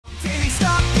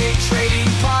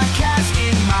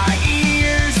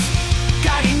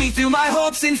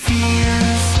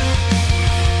years.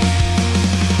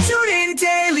 Tune in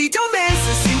daily, don't miss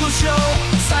a single show.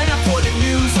 Sign up for the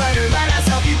newsletter, let us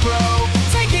help you grow.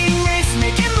 Taking risks,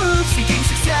 making moves, seeking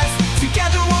success.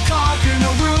 Together we'll conquer, no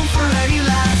room for any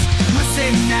less.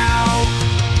 Listen now.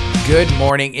 Good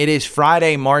morning. It is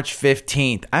Friday, March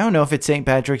 15th. I don't know if it's St.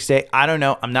 Patrick's Day. I don't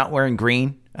know. I'm not wearing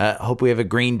green. Hope we have a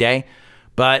green day.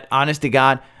 But honest to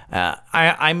God,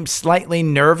 I'm slightly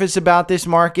nervous about this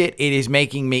market. It is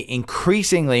making me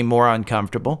increasingly more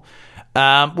uncomfortable.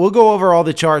 We'll go over all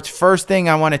the charts. First thing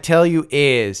I want to tell you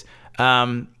is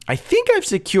I think I've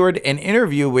secured an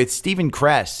interview with Stephen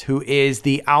Kress, who is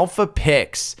the Alpha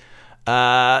Picks,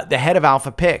 the head of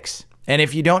Alpha Picks. And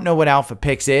if you don't know what Alpha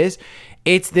Picks is,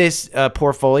 it's this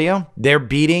portfolio. They're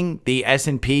beating the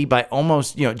S&P by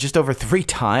almost, just over 3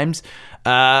 times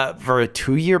for a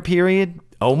 2-year period,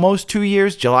 almost 2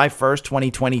 years, July 1st,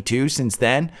 2022. Since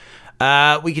then,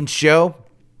 we can show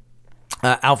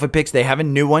Alpha Picks. They have a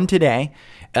new one today.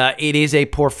 It is a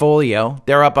portfolio.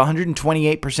 They're up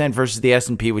 128% versus the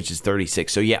S&P, which is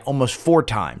 36. So yeah, almost 4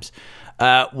 times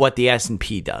what the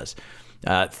S&P does.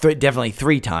 Definitely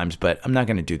 3 times, but I'm not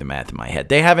going to do the math in my head.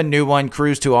 They have a new one,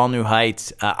 Cruise to All New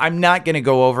Heights. I'm not going to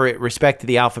go over it. Respect to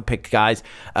the Alpha Pick guys.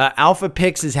 Alpha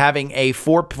Picks is having a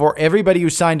for everybody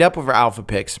who signed up over Alpha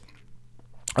Picks,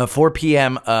 a 4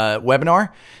 p.m. webinar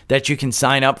that you can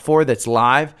sign up for that's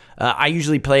live. I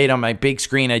usually play it on my big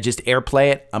screen. I just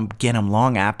AirPlay it. I'm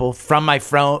long Apple from my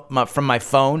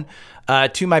phone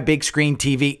to my big screen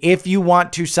TV. If you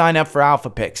want to sign up for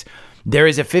Alpha Picks, there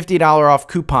is a $50 off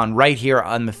coupon right here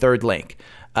on the third link.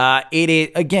 It's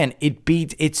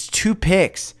 2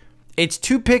 picks. It's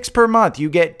 2 picks per month. You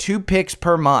get 2 picks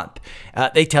per month.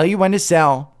 They tell you when to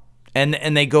sell,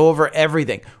 and they go over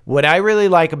everything. What I really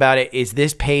like about it is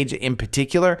this page in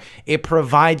particular. It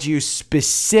provides you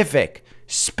specific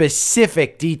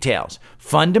details,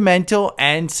 fundamental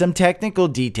and some technical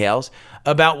details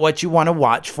about what you want to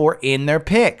watch for in their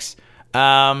picks.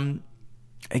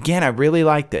 Again, I really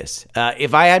like this.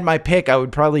 If I had my pick, I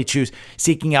would probably choose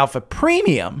Seeking Alpha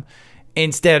Premium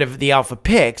instead of the Alpha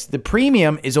Picks. The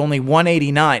Premium is only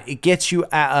 $189. It gets you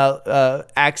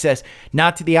access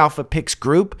not to the Alpha Picks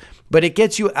group, but it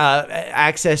gets you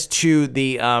access to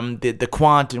the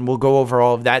quant, and we'll go over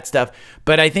all of that stuff.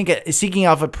 But I think Seeking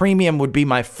Alpha Premium would be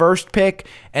my first pick,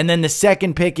 and then the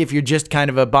second pick, if you're just kind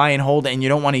of a buy and hold and you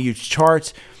don't want to use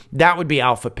charts, that would be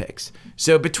Alpha Picks.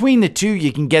 So between the two,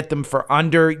 you can get them for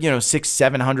under,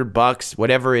 $600-700,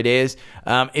 whatever it is.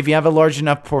 If you have a large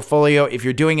enough portfolio, if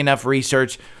you're doing enough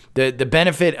research, the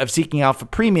benefit of Seeking Alpha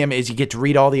Premium is you get to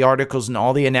read all the articles and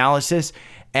all the analysis.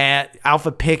 And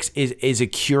Alpha Picks is a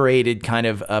curated kind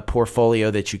of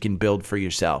portfolio that you can build for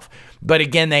yourself. But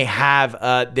again, they have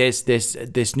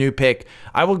this new pick.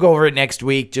 I will go over it next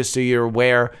week just so you're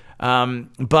aware.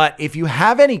 But if you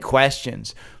have any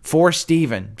questions for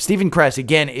Stephen Kress,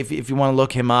 again, if you want to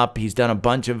look him up, he's done a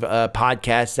bunch of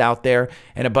podcasts out there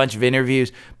and a bunch of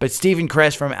interviews. But Stephen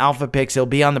Kress from Alpha Picks, he'll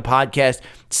be on the podcast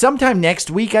sometime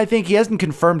next week, I think. He hasn't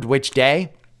confirmed which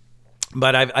day,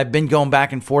 but I've been going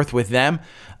back and forth with them.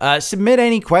 Submit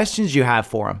any questions you have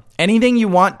for him. Anything you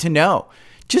want to know,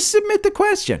 just submit the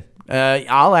question.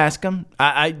 I'll ask him.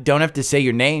 I don't have to say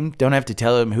your name. Don't have to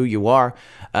tell him who you are.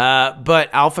 But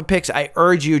Alpha Picks, I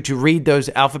urge you to read those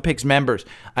Alpha Picks members.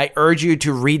 I urge you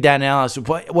to read that analysis.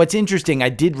 What's interesting, I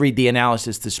did read the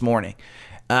analysis this morning.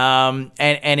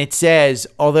 And it says,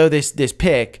 although this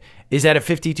pick is at a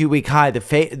 52-week high,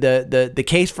 the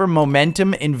case for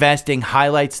momentum investing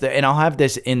highlights and I'll have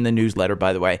this in the newsletter,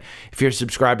 by the way, if you're a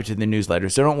subscriber to the newsletter.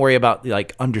 So don't worry about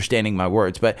understanding my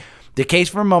words, but the case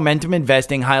for momentum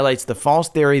investing highlights the false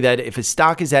theory that if a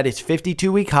stock is at its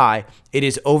 52-week high, it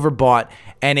is overbought,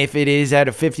 and if it is at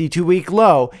a 52-week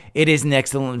low, it is an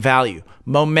excellent value.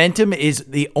 Momentum is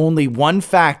the only one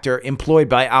factor employed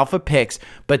by Alpha Picks,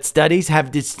 but studies have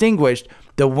distinguished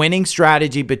the winning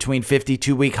strategy between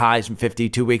 52-week highs and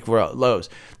 52-week lows.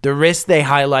 The risks they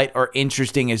highlight are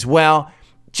interesting as well.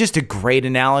 Just a great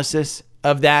analysis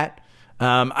of that.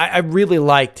 I really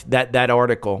liked that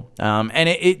article, and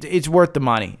it's worth the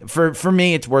money. For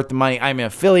me, it's worth the money. I'm an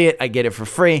affiliate. I get it for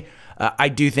free. I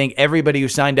do think everybody who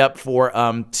signed up for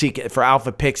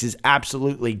Alpha Picks is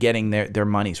absolutely getting their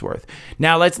money's worth.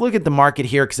 Now, let's look at the market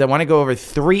here because I want to go over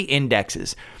 3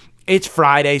 indexes. It's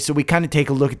Friday, so we kind of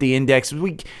take a look at the index.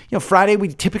 Friday, we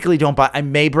typically don't buy. I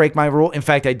may break my rule. In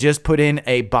fact, I just put in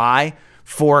a buy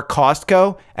for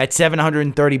Costco at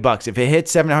 $730. If it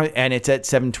hits 700, and it's at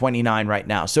 729 right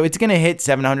now, so it's going to hit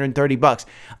 $730.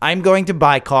 I'm going to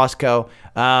buy Costco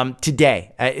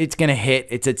today. It's going to hit.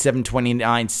 It's at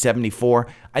 729.74.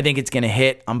 I think it's going to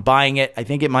hit. I'm buying it. I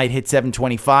think it might hit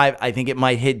 725. I think it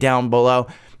might hit down below.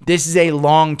 This is a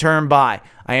long-term buy.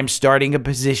 I am starting a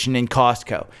position in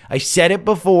Costco. I said it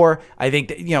before. I think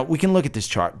that, you know, we can look at this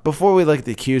chart. Before we look at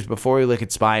the Qs, before we look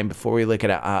at SPY, and before we look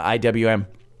at IWM,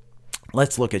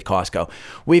 let's look at Costco.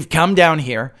 We've come down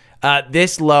here.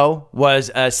 This low was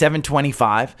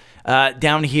 725.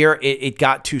 Down here, it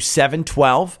got to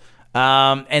 712.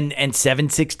 And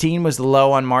 716 was the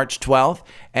low on March 12th.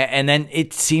 And then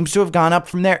it seems to have gone up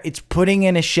from there. It's putting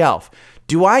in a shelf.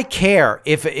 Do I care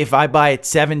if I buy at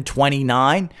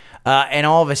 729 and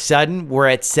all of a sudden we're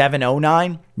at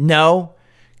 709? No,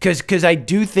 because I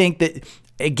do think that,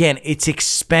 again, it's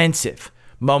expensive.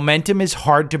 Momentum is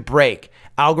hard to break.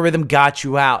 Algorithm got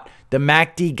you out. The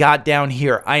MACD got down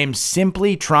here. I am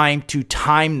simply trying to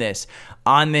time this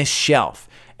on this shelf.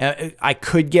 I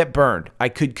could get burned. I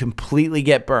could completely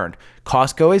get burned.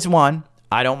 Costco is one.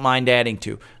 I don't mind adding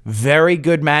to. Very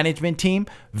good management team.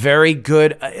 Very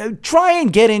good. Try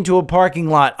and get into a parking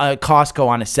lot Costco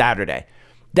on a Saturday.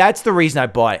 That's the reason I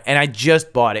bought it. And I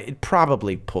just bought it. It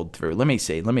probably pulled through. Let me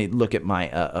see. Let me look at my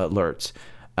alerts.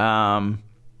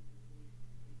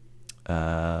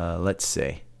 Let's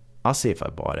see. I'll see if I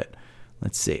bought it.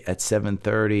 Let's see. At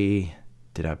 7:30,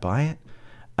 did I buy it?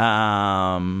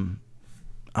 I'm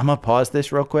going to pause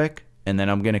this real quick, and then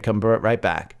I'm going to come right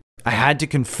back. I had to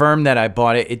confirm that I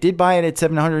bought it. It did buy it at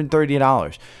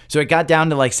 $730. So it got down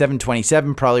to like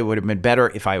 727. Probably would have been better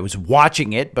if I was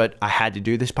watching it, but I had to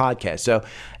do this podcast. So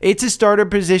it's a starter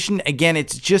position. Again,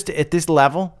 it's just at this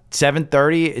level.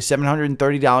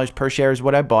 $730 per share is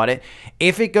what I bought it.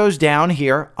 If it goes down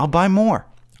here, I'll buy more.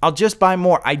 I'll just buy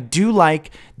more. I do like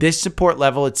this support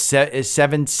level. It's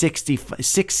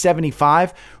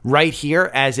 675 right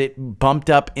here, as it bumped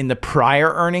up in the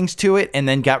prior earnings to it and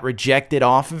then got rejected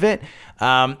off of it.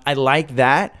 I like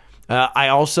that. I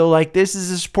also like this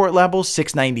as a support level,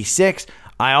 696.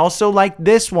 I also like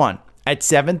this one at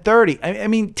 730. I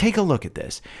mean, take a look at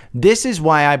this. This is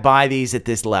why I buy these at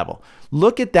this level.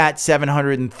 Look at that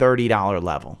 $730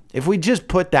 level. If we just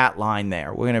put that line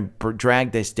there, we're going to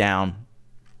drag this down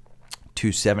to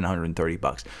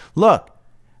 $730. Look,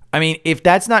 I mean, if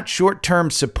that's not short-term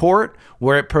support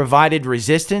where it provided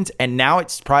resistance and now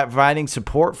it's providing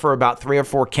support for about 3 or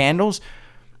 4 candles,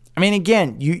 I mean,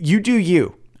 again, you do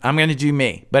you. I'm going to do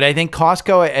me. But I think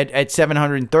Costco at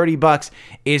 $730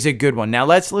 is a good one. Now,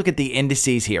 let's look at the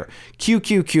indices here.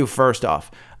 QQQ first off.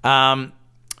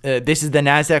 This is the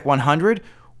NASDAQ 100.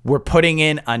 We're putting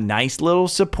in a nice little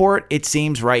support, it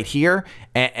seems, right here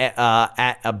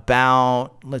at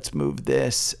about, let's move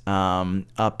this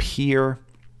up here,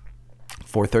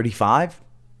 435.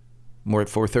 We're at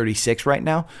 436 right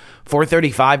now.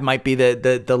 435 might be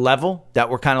the level that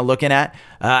we're kind of looking at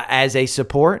as a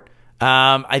support.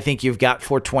 I think you've got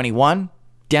 421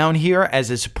 down here as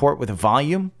a support with a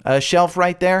volume shelf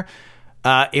right there.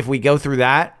 If we go through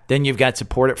that, then you've got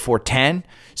support at 410.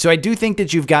 So I do think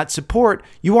that you've got support.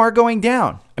 You are going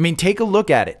down. I mean, take a look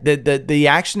at it. The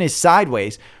action is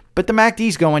sideways, but the MACD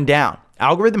is going down.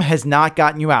 Algorithm has not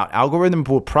gotten you out. Algorithm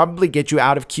will probably get you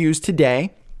out of Qs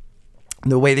today.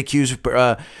 The way the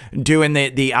Qs do in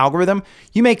the algorithm,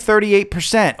 you make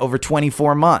 38% over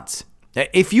 24 months.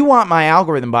 If you want my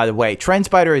algorithm, by the way,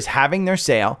 TrendSpider is having their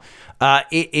sale.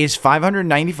 It is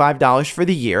 $595 for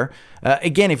the year.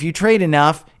 Again, if you trade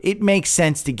enough, it makes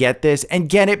sense to get this and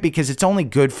get it because it's only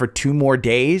good for 2 more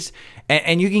days.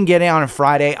 And you can get it on a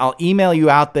Friday. I'll email you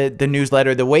out the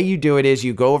newsletter. The way you do it is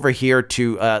you go over here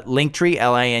to Linktree,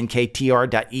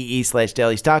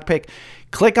 linktr.ee/daily stock pick.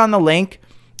 Click on the link,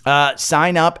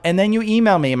 sign up, and then you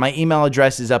email me. And my email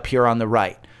address is up here on the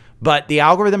right. But the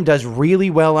algorithm does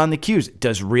really well on the Qs. It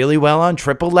does really well on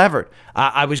triple levered.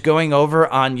 I was going over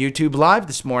on YouTube Live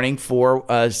this morning for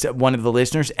one of the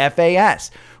listeners,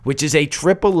 FAS, which is a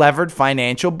triple levered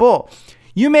financial bull.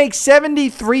 You make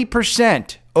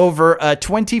 73% over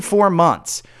 24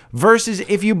 months versus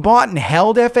if you bought and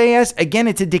held FAS, again,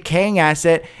 it's a decaying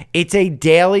asset. It's a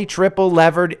daily triple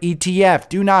levered ETF.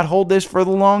 Do not hold this for the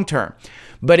long term.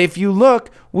 But if you look,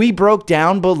 we broke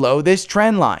down below this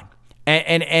trend line.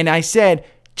 And I said,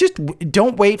 just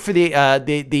don't wait for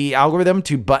the algorithm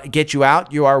to get you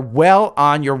out. You are well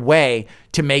on your way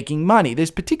to making money.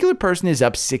 This particular person is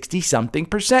up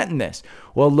 60-something% in this.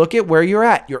 Well, look at where you're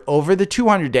at. You're over the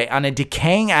 200-day. On a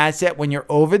decaying asset, when you're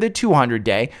over the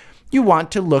 200-day, you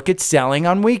want to look at selling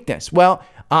on weakness. Well,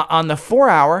 on the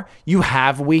 4-hour, you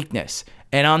have weakness.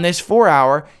 And on this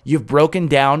 4-hour, you've broken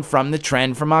down from the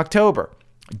trend from October.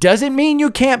 Doesn't mean you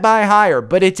can't buy higher,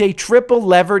 but it's a triple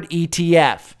levered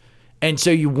ETF. And so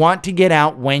you want to get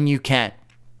out when you can.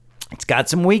 It's got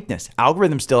some weakness.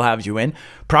 Algorithm still has you in.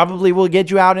 Probably will get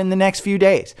you out in the next few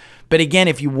days. But again,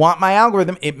 if you want my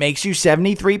algorithm, it makes you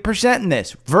 73% in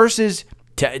this versus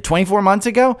 24 months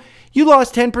ago, you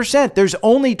lost 10%. There's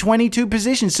only 22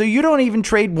 positions, so you don't even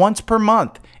trade once per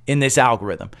month in this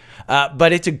algorithm.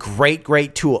 But it's a great,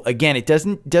 great tool. Again, it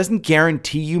doesn't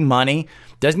guarantee you money,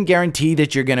 doesn't guarantee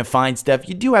that you're going to find stuff.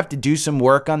 You do have to do some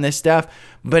work on this stuff,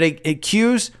 but at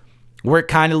Qs, we're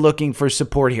kind of looking for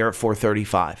support here at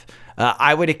 435.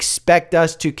 I would expect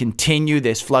us to continue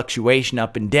this fluctuation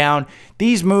up and down.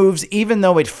 These moves, even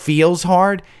though it feels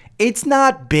hard, it's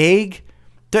not big.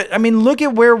 I mean, look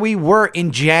at where we were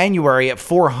in January at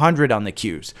 400 on the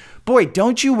Qs. Boy,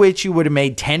 don't you wish you would have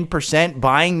made 10%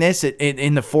 buying this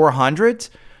in the 400s?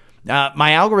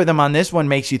 My algorithm on this one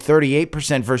makes you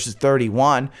 38% versus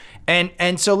 31.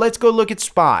 And so let's go look at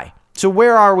SPY. So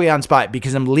where are we on SPY?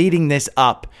 Because I'm leading this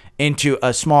up into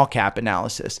a small cap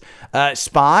analysis.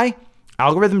 SPY,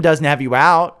 algorithm doesn't have you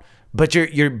out, but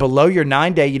you're below your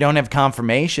 9-day. You don't have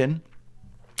confirmation.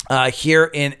 Here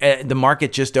in the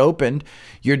market just opened,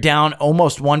 you're down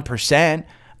almost 1%.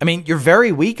 I mean, you're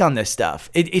very weak on this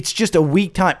stuff. It's just a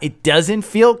weak time. It doesn't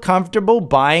feel comfortable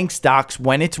buying stocks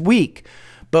when it's weak.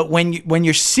 But when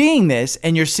you're seeing this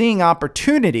and you're seeing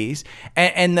opportunities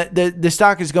and the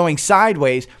stock is going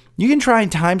sideways, you can try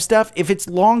and time stuff. If it's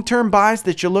long-term buys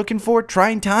that you're looking for, try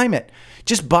and time it.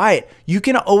 Just buy it. You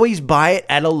can always buy it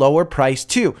at a lower price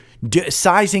too.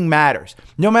 Sizing matters.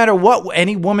 No matter what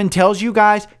any woman tells you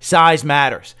guys, size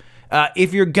matters.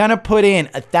 If you're going to put in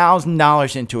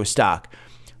 $1,000 into a stock,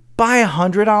 buy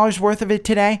 $100 worth of it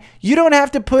today. You don't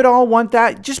have to put all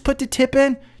 $1,000. Just put the tip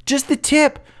in. Just the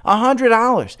tip,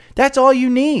 $100. That's all you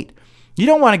need. You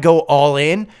don't want to go all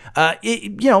in.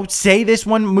 Say this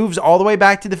one moves all the way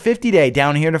back to the 50-day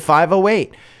down here to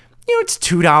 508. It's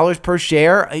 $2 per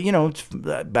share. It's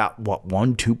about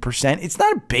 1-2%. It's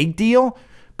not a big deal,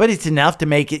 but it's enough to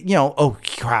make it, oh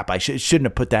crap, I shouldn't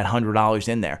have put that $100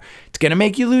 in there. It's going to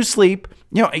make you lose sleep.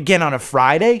 Again, on a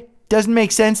Friday, doesn't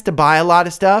make sense to buy a lot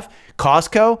of stuff.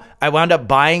 Costco, I wound up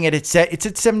buying it it's at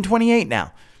 $7.28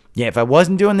 now. Yeah, if I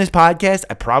wasn't doing this podcast,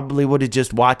 I probably would have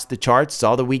just watched the charts,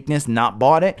 saw the weakness, not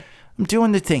bought it. I'm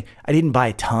doing the thing. I didn't buy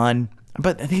a ton,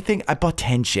 but I bought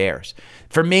 10 shares.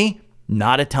 For me,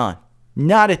 not a ton.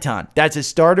 Not a ton. That's a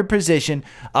starter position.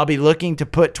 I'll be looking to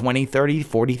put $20,000, $30,000,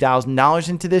 $40,000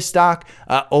 into this stock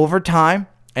over time,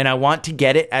 and I want to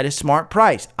get it at a smart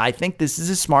price. I think this is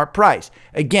a smart price.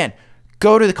 Again,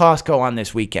 go to the Costco on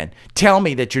this weekend. Tell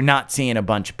me that you're not seeing a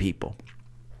bunch of people.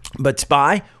 But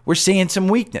SPY, we're seeing some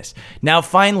weakness. Now,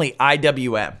 finally,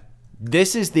 IWM.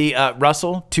 This is the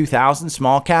Russell 2000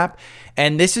 small cap,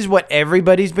 and this is what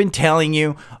everybody's been telling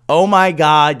you. Oh my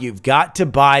God, you've got to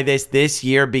buy this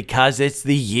year because it's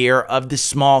the year of the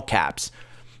small caps.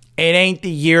 It ain't the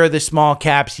year of the small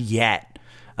caps yet.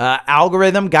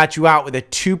 Algorithm got you out with a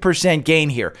 2% gain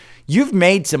here. You've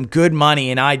made some good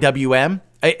money in IWM.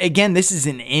 Again, this is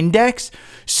an index.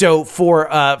 So for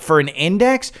an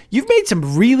index, you've made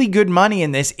some really good money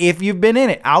in this if you've been in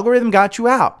it. Algorithm got you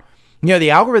out.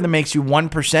 The algorithm makes you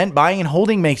 1%. Buying and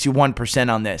holding makes you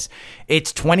 1% on this.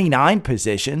 It's 29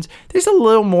 positions. There's a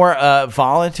little more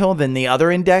volatile than the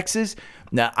other indexes.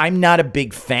 Now, I'm not a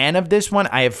big fan of this one.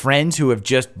 I have friends who have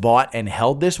just bought and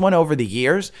held this one over the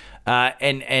years,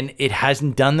 and it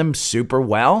hasn't done them super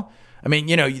well. I mean,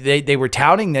 they were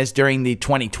touting this during the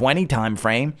 2020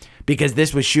 timeframe because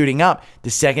this was shooting up. The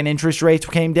second interest rates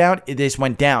came down. This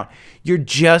went down. You're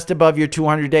just above your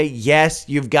 200-day. Yes,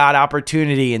 you've got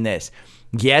opportunity in this.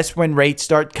 Yes, when rates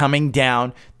start coming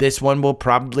down, this one will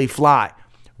probably fly.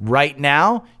 Right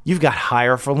now, you've got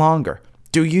higher for longer.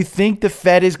 Do you think the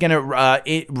Fed is going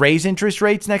to raise interest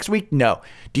rates next week? No.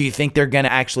 Do you think they're going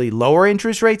to actually lower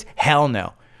interest rates? Hell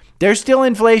no. There's still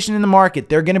inflation in the market.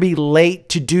 They're going to be late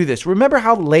to do this. Remember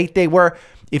how late they were?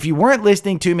 If you weren't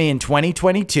listening to me in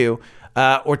 2022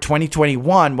 or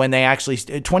 2021 when they actually,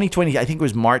 2020, I think it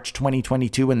was March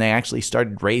 2022 when they actually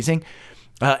started raising,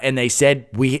 and they said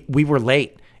we were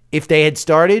late. If they had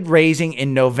started raising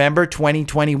in November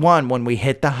 2021 when we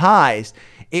hit the highs,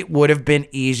 it would have been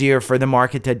easier for the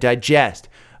market to digest.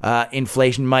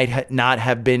 Inflation might not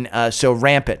have been so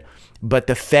rampant. But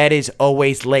the Fed is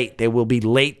always late. They will be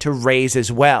late to raise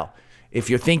as well.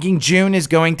 If you're thinking June is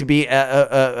going to be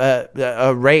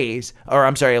a raise, or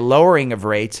I'm sorry, a lowering of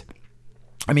rates,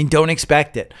 I mean, don't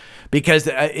expect it, because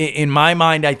in my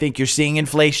mind, I think you're seeing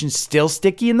inflation still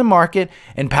sticky in the market,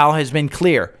 and Powell has been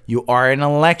clear. You are in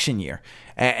an election year.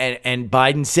 And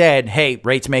Biden said, hey,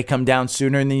 rates may come down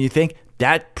sooner than you think.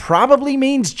 That probably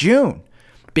means June,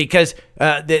 because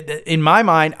in my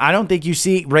mind, I don't think you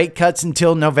see rate cuts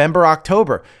until November,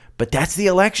 October. But that's the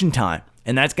election time,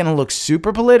 and that's going to look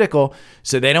super political.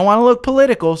 So they don't want to look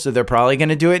political, so they're probably going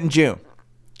to do it in June.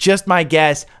 Just my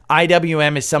guess.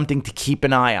 IWM is something to keep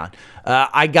an eye on.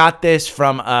 I got this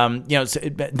from,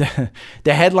 the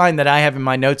headline that I have in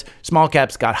my notes, small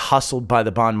caps got hustled by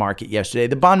the bond market yesterday.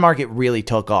 The bond market really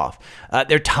took off.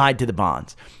 They're tied to the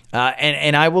bonds.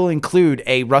 And I will include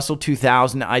a Russell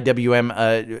 2000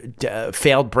 IWM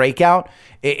failed breakout.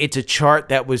 It's a chart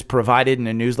that was provided in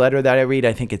a newsletter that I read.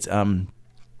 I think it's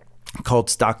called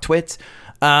Stock Twits.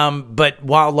 But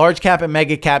while large cap and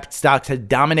mega cap stocks have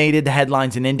dominated the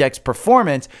headlines and index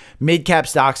performance, mid cap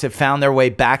stocks have found their way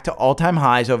back to all-time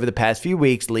highs over the past few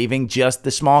weeks, leaving just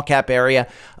the small cap area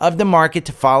of the market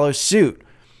to follow suit.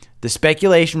 The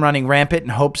speculation running rampant in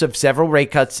hopes of several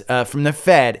rate cuts from the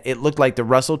Fed, it looked like the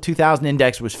Russell 2000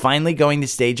 index was finally going to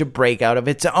stage a breakout of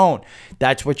its own.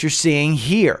 That's what you're seeing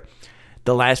here.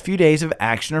 The last few days of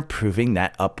action are proving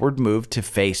that upward move to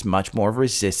face much more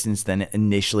resistance than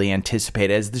initially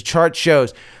anticipated. As the chart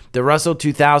shows, the Russell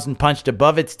 2000 punched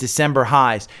above its December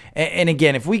highs. And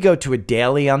again, if we go to a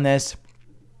daily on this,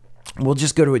 we'll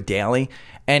just go to a daily,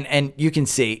 and you can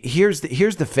see here's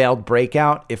the failed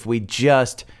breakout. If we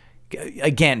just,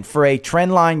 again, for a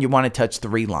trend line, you want to touch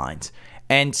 3 lines.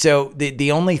 And so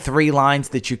the only 3 lines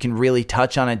that you can really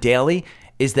touch on a daily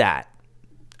is that.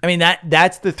 I mean,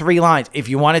 that's the 3 lines. If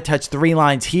you want to touch 3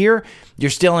 lines here, you're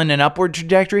still in an upward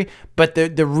trajectory. But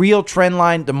the real trend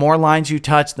line, the more lines you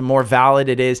touch, the more valid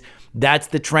it is. That's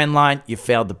the trend line. You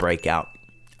failed the breakout.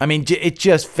 I mean, it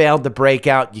just failed the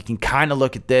breakout. You can kind of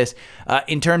look at this.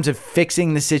 In terms of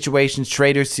fixing the situations,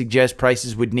 traders suggest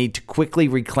prices would need to quickly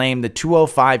reclaim the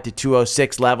 205 to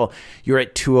 206 level. You're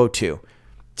at 202.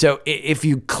 So if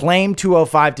you claim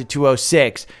 205 to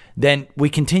 206, then we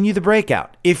continue the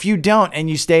breakout. If you don't and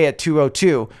you stay at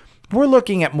 202, we're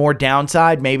looking at more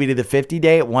downside, maybe to the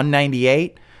 50-day at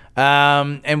 198.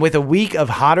 And with a week of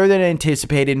hotter than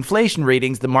anticipated inflation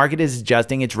readings, the market is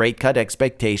adjusting its rate cut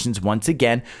expectations once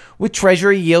again, with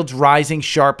Treasury yields rising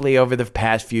sharply over the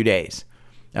past few days.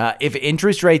 If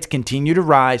interest rates continue to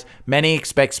rise, many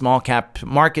expect small cap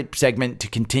market segment to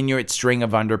continue its string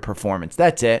of underperformance.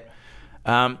 That's it.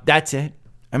 That's it.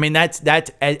 I mean, that's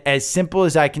as simple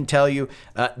as I can tell you.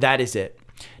 That is it.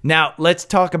 Now, let's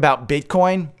talk about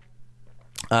Bitcoin.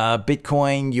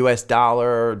 Bitcoin, US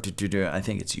dollar. I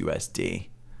think it's USD.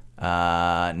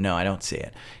 No, I don't see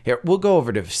it. Here, we'll go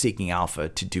over to Seeking Alpha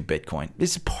to do Bitcoin.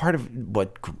 This is part of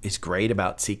what is great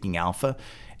about Seeking Alpha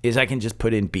is I can just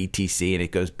put in BTC and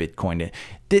it goes Bitcoin.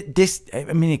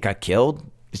 I mean, it got killed.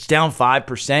 It's down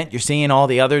 5%. You're seeing all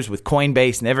the others with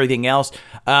Coinbase and everything else.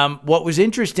 What was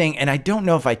interesting, and I don't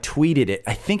know if I tweeted it.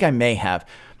 I think I may have.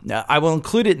 I will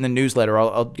include it in the newsletter.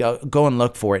 I'll go and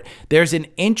look for it. There's an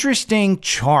interesting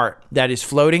chart that is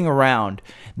floating around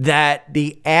that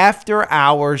the after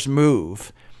hours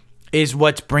move is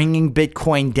what's bringing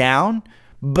Bitcoin down.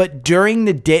 But during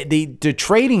the day, the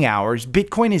trading hours,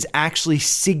 Bitcoin is actually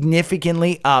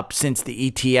significantly up since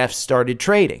the ETF started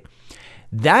trading.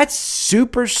 That's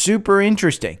super, super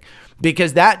interesting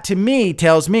because that to me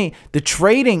tells me the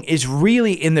trading is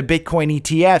really in the Bitcoin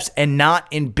ETFs and not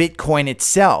in Bitcoin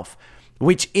itself,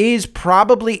 which is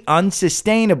probably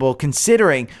unsustainable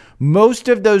considering most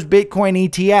of those Bitcoin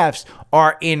ETFs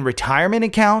are in retirement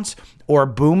accounts or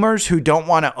boomers who don't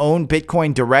want to own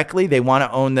Bitcoin directly. They want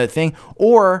to own the thing,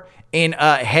 or in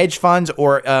hedge funds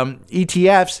or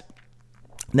ETFs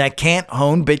that can't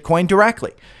own Bitcoin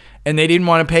directly. And they didn't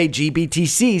want to pay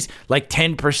GBTCs like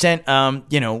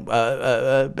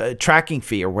 10%, tracking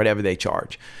fee or whatever they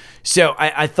charge. So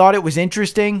I thought it was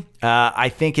interesting. I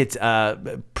think it's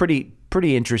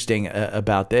pretty interesting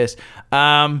about this.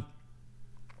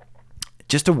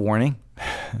 Just a warning.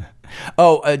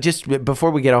 Just before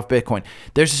we get off Bitcoin,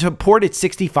 there's a support at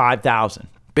 65,000.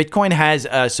 Bitcoin has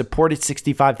support at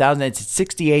 65,000. It's at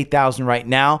 68,000 right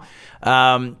now.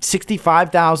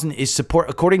 65,000 is support,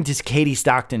 according to Katie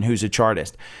Stockton, who's a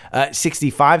chartist.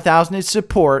 65,000 is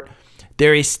support.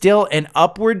 There is still an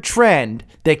upward trend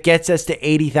that gets us to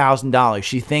 $80,000.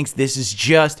 She thinks this is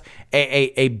just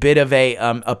a bit of a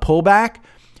pullback.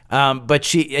 But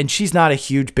she's not a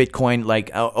huge Bitcoin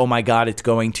like, oh my God, it's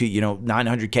going to,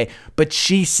 900K. But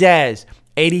she says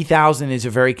 80,000 is a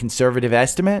very conservative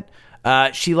estimate.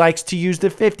 She likes to use the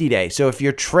 50-day. So if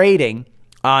you're trading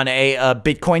on a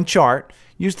Bitcoin chart,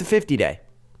 use the 50-day.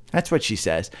 That's what she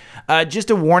says. Just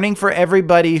a warning for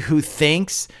everybody who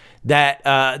thinks that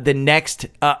the next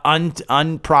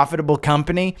unprofitable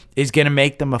company is going to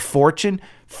make them a fortune.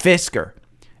 Fisker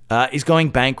is going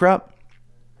bankrupt.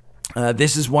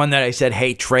 This is one that I said,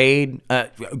 hey, trade,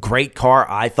 great car,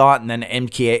 I thought, and then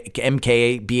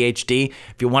MKA BHD.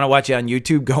 If you want to watch it on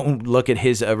YouTube, go look at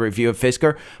his review of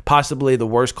Fisker. Possibly the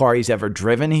worst car he's ever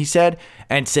driven, he said.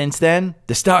 And since then,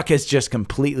 the stock has just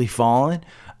completely fallen.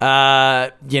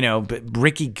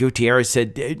 Ricky Gutierrez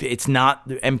said it's not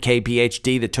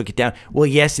MKBHD that took it down. Well,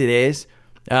 yes, it is.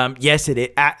 Yes,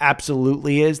 it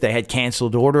absolutely is. They had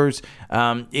canceled orders.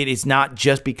 It is not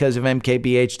just because of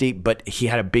MKBHD, but he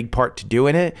had a big part to do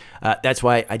in it. That's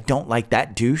why I don't like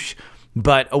that douche.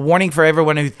 But a warning for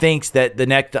everyone who thinks that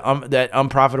that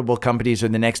unprofitable companies are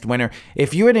the next winner.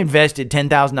 If you had invested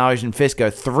 $10,000 in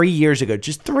Fisker 3 years ago,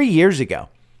 just 3 years ago,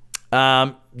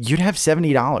 you'd have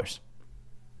 $70.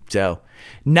 So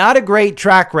not a great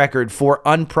track record for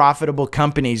unprofitable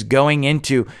companies going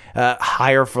into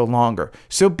higher for longer.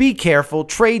 So be careful.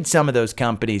 Trade some of those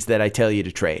companies that I tell you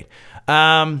to trade.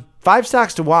 5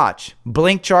 stocks to watch.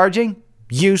 Blink Charging,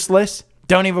 useless.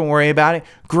 Don't even worry about it.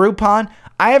 Groupon.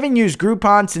 I haven't used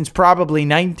Groupon since probably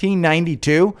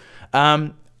 1992.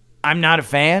 I'm not a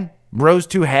fan. Rose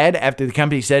to head after the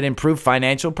company said improved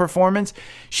financial performance.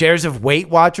 Shares of Weight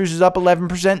Watchers is up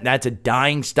 11%. That's a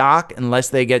dying stock unless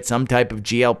they get some type of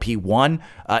GLP-1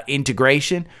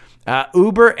 integration.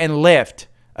 Uber and Lyft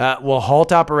will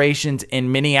halt operations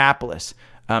in Minneapolis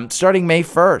starting May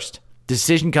 1st.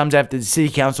 Decision comes after the city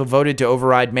council voted to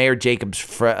override Mayor Jacobs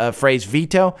Frey's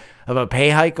veto of a pay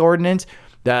hike ordinance.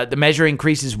 The measure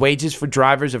increases wages for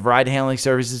drivers of ride-hailing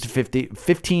services to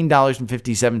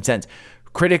 $15.57.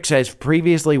 Critics has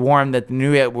previously warned that the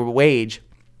new wage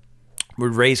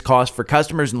would raise costs for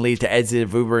customers and lead to exit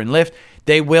of Uber and Lyft.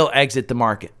 They will exit the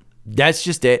market. That's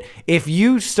just it. If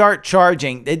you start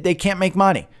charging, they can't make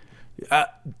money.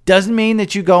 Doesn't mean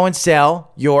that you go and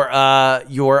sell your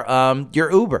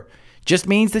Uber. Just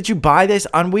means that you buy this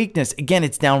on weakness. Again,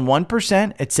 it's down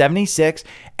 1% at 76.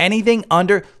 Anything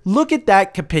under, look at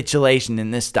that capitulation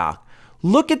in this stock.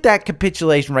 Look at that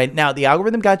capitulation right now. The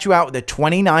algorithm got you out with a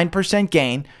 29%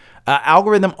 gain.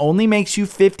 Algorithm only makes you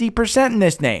 50% in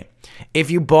this name. If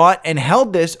you bought and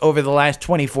held this over the last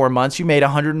 24 months, you made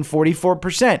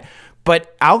 144%.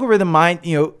 But algorithm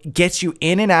gets you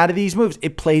in and out of these moves.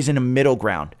 It plays in a middle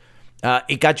ground.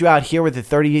 It got you out here with a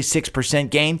 36%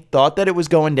 gain. Thought that it was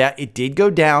going down. It did go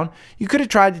down. You could have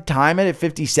tried to time it at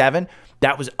 57.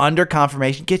 That was under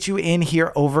confirmation. Get you in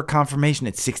here over confirmation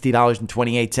at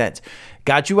 $60.28.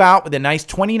 Got you out with a nice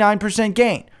 29%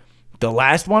 gain. The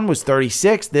last one was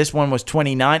 36. This one was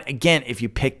 29. Again, if you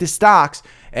pick the stocks,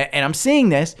 and I'm seeing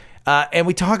this, and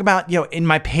we talk about, in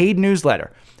my paid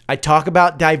newsletter, I talk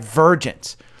about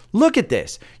divergence. Look at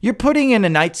this. You're putting in a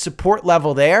nice support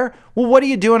level there. Well, what are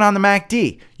you doing on the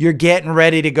MACD? You're getting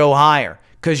ready to go higher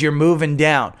because you're moving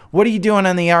down. What are you doing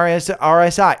on the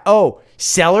RSI? Oh,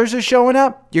 sellers are showing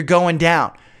up. You're going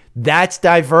down. That's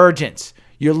divergence.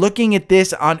 You're looking at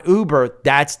this on Uber.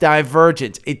 That's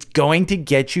divergence. It's going to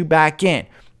get you back in.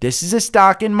 This is a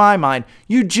stock in my mind.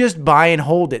 You just buy and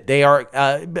hold it. They are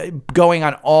going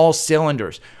on all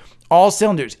cylinders. All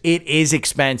cylinders. It is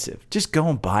expensive. Just go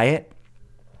and buy it.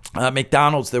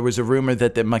 McDonald's, there was a rumor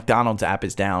that the McDonald's app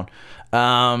is down.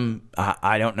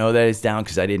 I don't know that it's down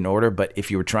because I didn't order, but if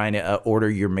you were trying to order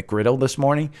your McGriddle this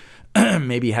morning,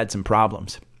 maybe you had some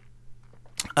problems.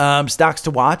 Stocks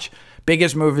to watch.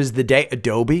 Biggest move is the day.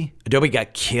 Adobe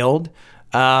got killed.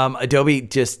 Adobe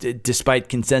just, despite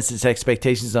consensus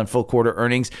expectations on full quarter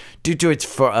earnings, due to its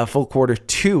full quarter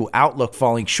 2 outlook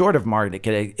falling short of market,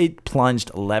 it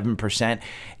plunged 11%.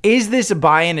 Is this a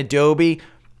buy in Adobe?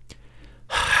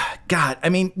 God, I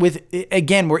mean,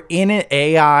 we're in an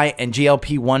AI and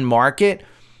GLP-1 market.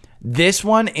 This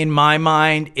one, in my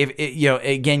mind,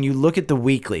 again, you look at the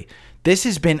weekly, this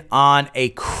has been on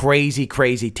a crazy,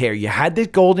 crazy tear. You had the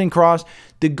golden cross.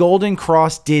 The golden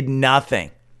cross did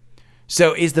nothing.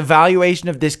 So is the valuation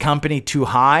of this company too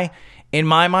high? In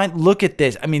my mind, look at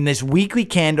this. I mean, this weekly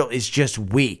candle is just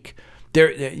weak.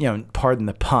 Pardon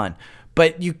the pun.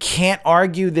 But you can't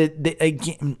argue that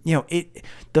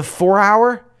the 4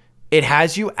 hour,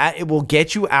 it will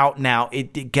get you out now.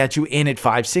 It gets you in at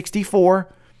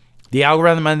 564. The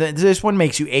algorithm on this one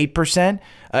makes you 8%.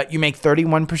 You make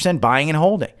 31% buying and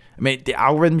holding. I mean, the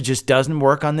algorithm just doesn't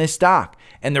work on this stock.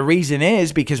 And the reason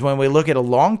is because when we look at a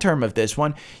long term of this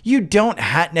one, you don't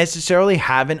necessarily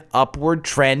have an upward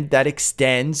trend that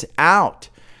extends out.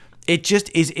 It just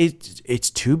is, it's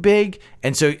too big.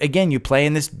 And so again, you play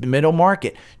in this middle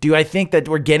market. Do I think that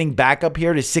we're getting back up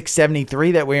here to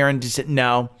 673 that we are in?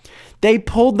 No, they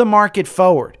pulled the market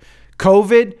forward.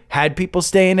 COVID had people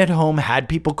staying at home, had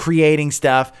people creating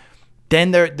stuff.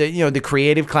 Then the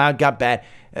creative cloud got bad.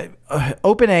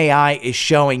 OpenAI is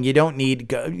showing you don't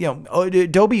need,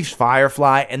 Adobe's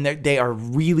Firefly, and they are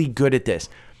really good at this,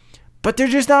 but they're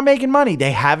just not making money.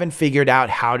 They haven't figured out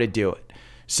how to do it.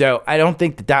 So I don't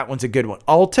think that one's a good one.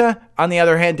 Ulta, on the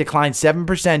other hand, declined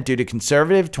 7% due to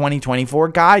conservative 2024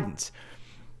 guidance.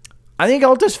 I think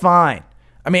Ulta's fine.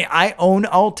 I mean, I own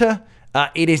Ulta.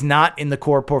 It is not in the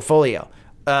core portfolio.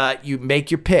 You make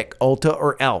your pick, Ulta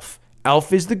or Elf.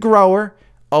 Elf is the grower.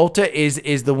 Ulta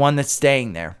is the one that's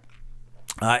staying there.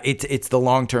 It's the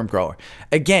long-term grower.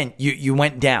 Again, you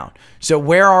went down. So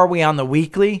where are we on the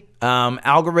weekly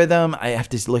algorithm? I have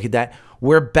to look at that.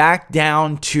 We're back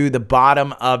down to the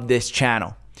bottom of this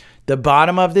channel. The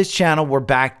bottom of this channel we're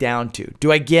back down to.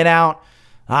 Do I get out?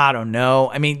 I don't know.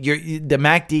 I mean, the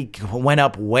MACD went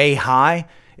up way high.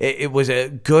 It was a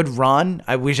good run.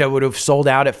 I wish I would have sold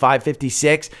out at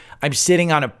 556. I'm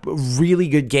sitting on a really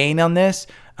good gain on this.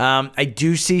 I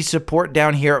do see support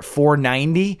down here at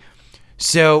 490.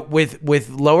 So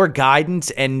with lower guidance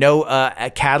and no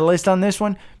a catalyst on this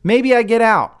one, maybe I get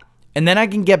out. And then I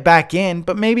can get back in,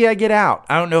 but maybe I get out.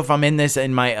 I don't know if I'm in this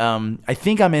in my, I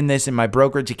think I'm in this in my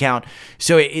brokerage account.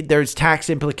 So there's tax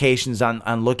implications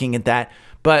on looking at that.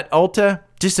 But Ulta,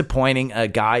 disappointing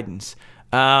guidance.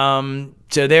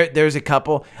 So there's a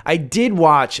couple. I did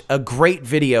watch a great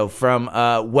video from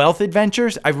Wealth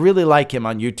Adventures. I really like him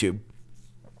on YouTube.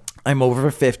 I'm over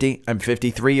 50. I'm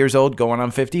 53 years old, going on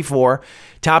 54.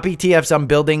 Top ETFs I'm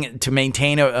building to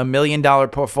maintain a $1 million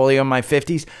portfolio in my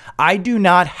 50s. I do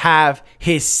not have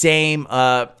his same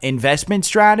investment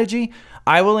strategy.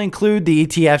 I will include the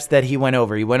ETFs that he went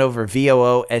over. He went over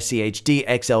VOO, SCHD,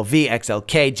 XLV,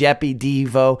 XLK, JEPI,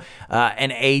 DEVO,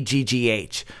 and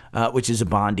AGGH, which is a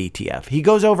bond ETF. He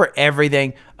goes over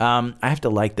everything. I have to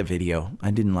like the video.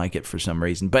 I didn't like it for some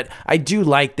reason, but I do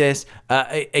like this.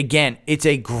 Again, it's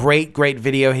a great, great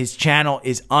video. His channel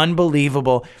is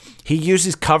unbelievable. He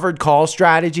uses covered call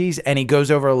strategies, and he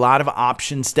goes over a lot of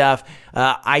option stuff.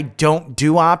 I don't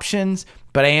do options,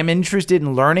 but I am interested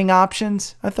in learning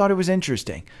options. I thought it was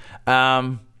interesting.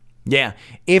 Yeah.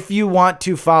 If you want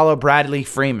to follow Bradley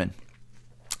Freeman,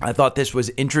 I thought this was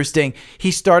interesting.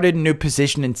 He started a new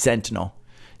position in Sentinel.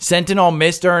 Sentinel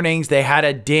missed earnings. They had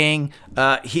a ding.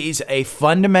 He's a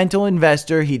fundamental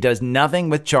investor. He does nothing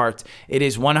with charts. It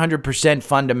is 100%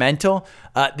 fundamental.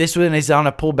 This one is on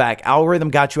a pullback.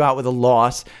 Algorithm got you out with a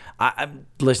loss.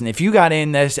 Listen, if you got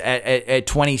in this at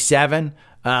 27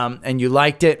 and you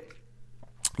liked it,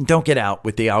 don't get out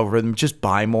with the algorithm. Just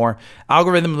buy more.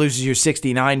 Algorithm loses you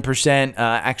 69%.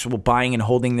 Actual buying and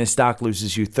holding this stock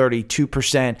loses you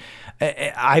 32%.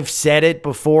 I've said it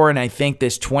before, and I think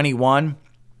this 21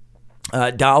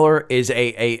 dollar is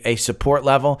a support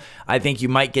level. I think you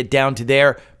might get down to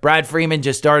there. Brad Freeman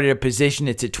just started a position.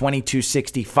 It's at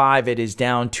 22.65. It is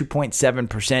down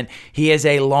 2.7%. He is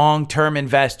a long-term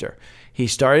investor. He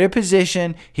started a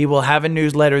position. He will have a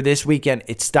newsletter this weekend.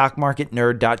 It's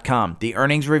stockmarketnerd.com. The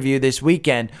earnings review this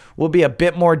weekend will be a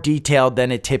bit more detailed than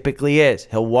it typically is.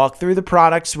 He'll walk through the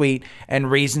product suite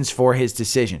and reasons for his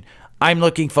decision. I'm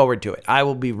looking forward to it. I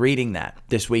will be reading that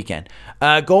this weekend.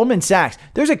 Goldman Sachs.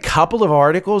 There's a couple of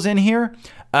articles in here.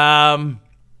 NVIDIA.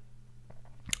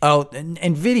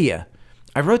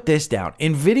 I wrote this down.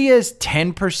 NVIDIA's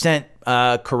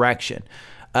 10% correction.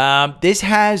 This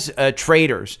has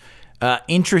traders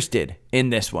interested in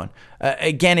this one.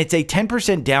 Again, it's a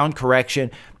 10% down correction.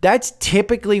 That's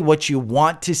typically what you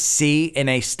want to see in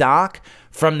a stock,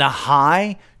 from the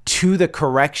high to the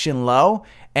correction low.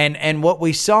 And what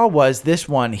we saw was this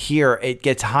one here, it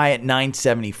gets high at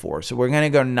 974. So we're going to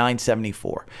go to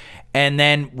 974. And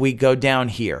then we go down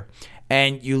here.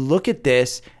 And you look at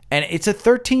this, and it's a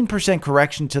 13%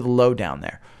 correction to the low down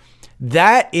there.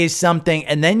 That is something,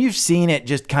 and then you've seen it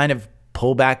just kind of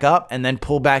pull back up and then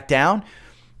pull back down.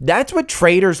 That's what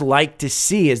traders like to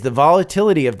see, is the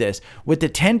volatility of this. With the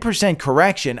 10%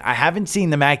 correction, I haven't seen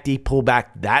the MACD pull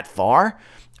back that far.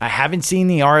 I haven't seen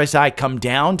the RSI come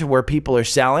down to where people are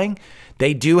selling.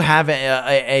 They do have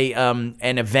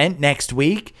an event next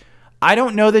week. I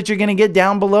don't know that you're going to get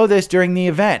down below this during the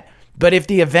event. But if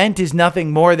the event is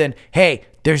nothing more than, hey,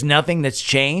 there's nothing that's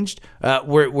changed,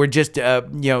 we're just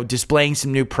displaying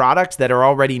some new products that are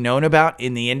already known about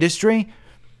in the industry,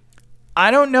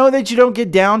 I don't know that you don't get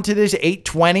down to this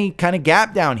 820 kind of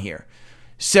gap down here.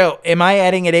 So am I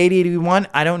adding at 881?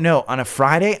 I don't know. On a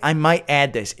Friday, I might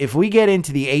add this. If we get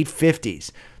into the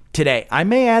 850s, today. I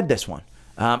may add this one.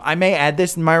 I may add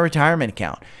this in my retirement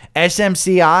account.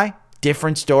 SMCI,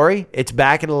 different story. It's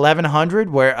back at 1100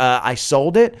 where I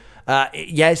sold it.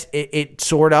 Yes, it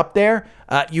soared up there.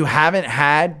 You haven't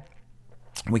had,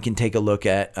 we can take a look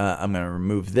at, I'm going to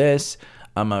remove this.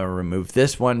 I'm going to remove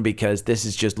this one because this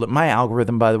is just, my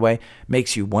algorithm, by the way,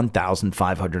 makes you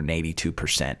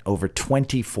 1,582% over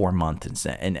 24 months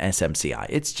in SMCI.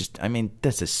 It's just, I mean,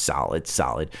 that's a solid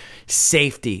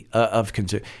safety of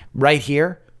consumer. Right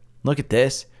here, look at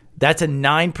this. That's a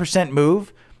 9%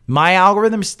 move. My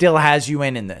algorithm still has you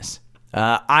in this.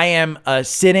 I am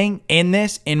sitting in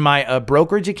this in my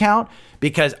brokerage account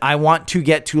because I want to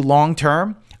get to long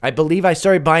term. I believe I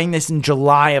started buying this in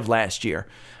July of last year.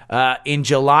 In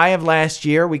July of last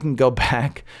year, we can go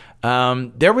back.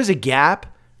 There was a gap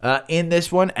in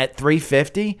this one at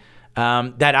 350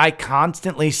 that I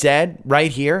constantly said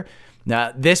right here.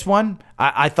 Now, this one,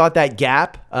 I thought that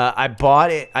gap, I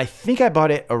bought it. I think I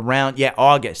bought it around,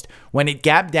 August. When it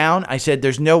gapped down, I said,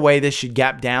 there's no way this should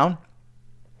gap down.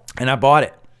 And I bought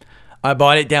it. I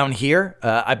bought it down here.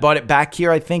 I bought it back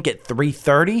here, I think, at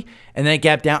 330. And then it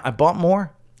gapped down. I bought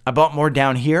more. I bought more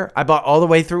down here. I bought all the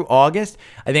way through August.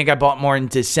 I think I bought more in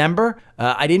December.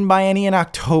 I didn't buy any in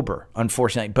October,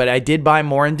 unfortunately, but I did buy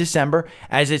more in December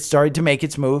as it started to make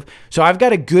its move. So I've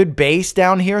got a good base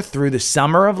down here through the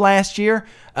summer of last year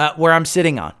where I'm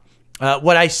sitting on.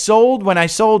 What I sold when I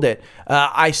sold it,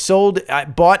 I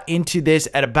bought into this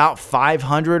at about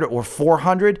 500 or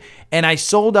 400, and I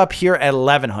sold up here at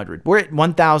 1100. We're at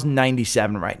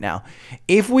 1,097 right now.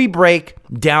 If we break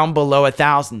down below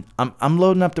 1,000, I'm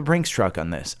loading up the Brinks truck on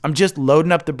this. I'm just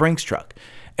loading up the Brinks truck.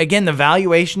 Again, the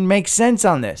valuation makes sense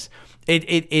on this.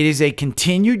 It is a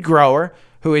continued grower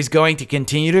who is going to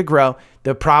continue to grow.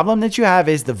 The problem that you have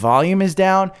is the volume is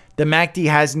down. The MACD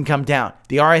hasn't come down.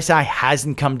 The RSI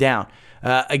hasn't come down.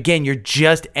 Again, you're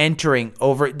just entering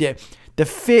over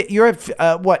you're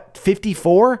at what,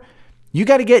 54? You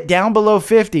got to get down below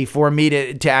 50 for me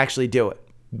to actually do it.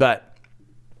 But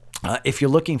if you're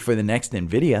looking for the next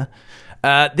NVIDIA,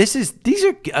 these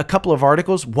are a couple of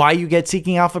articles why you get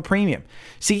Seeking Alpha Premium.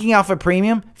 Seeking Alpha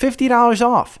Premium, $50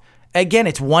 off. Again,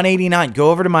 it's $189.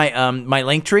 Go over to my my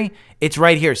link tree. It's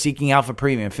right here, Seeking Alpha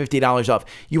Premium, $50 off.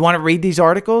 You want to read these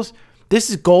articles? This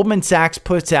is Goldman Sachs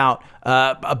puts out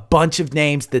a bunch of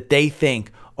names that they think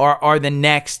are the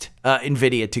next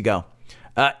NVIDIA to go.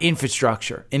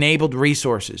 Infrastructure, enabled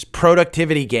resources,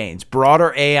 productivity gains,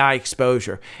 broader AI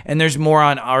exposure, and there's more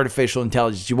on artificial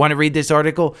intelligence. You want to read this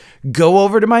article? Go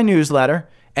over to my newsletter,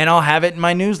 and I'll have it in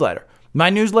my newsletter. My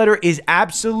newsletter is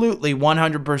absolutely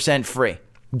 100% free.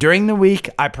 During the week,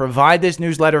 I provide this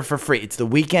newsletter for free. It's the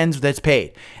weekends that's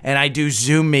paid. And I do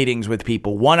Zoom meetings with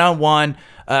people, one-on-one,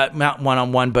 not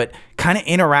one-on-one, but kind of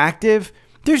interactive.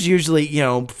 There's usually,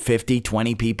 50,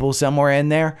 20 people somewhere in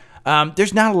there.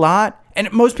 There's not a lot.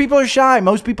 And most people are shy.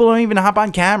 Most people don't even hop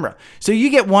on camera. So you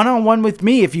get one-on-one with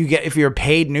me if you're a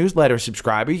paid newsletter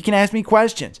subscriber. You can ask me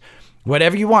questions.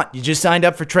 Whatever you want. You just signed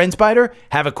up for TrendSpider,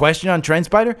 have a question on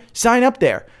TrendSpider, sign up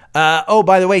there. Oh,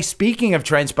 by the way, speaking of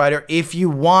TrendSpider, if you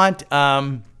want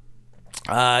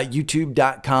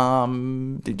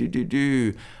youtube.com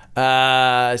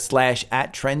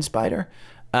 /@TrendSpider.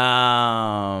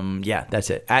 Yeah, that's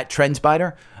it.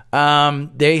 @TrendSpider.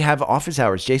 They have office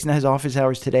hours. Jason has office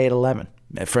hours today at 11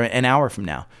 for an hour from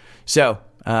now. So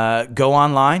go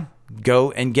online,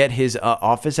 go and get his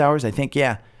office hours. I think,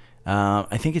 I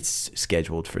think it's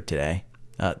scheduled for today.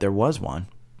 There was one.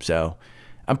 So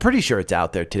I'm pretty sure it's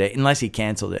out there today, unless he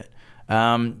canceled it.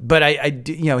 But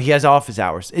he has office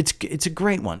hours. It's a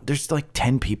great one. There's like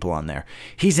 10 people on there.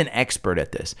 He's an expert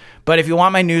at this. But if you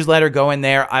want my newsletter, go in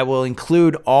there. I will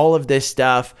include all of this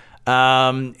stuff,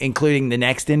 including the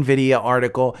next NVIDIA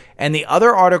article and the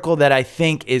other article that I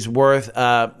think is worth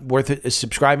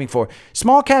subscribing for.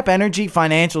 Small cap energy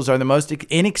financials are the most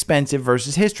inexpensive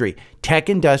versus history. Tech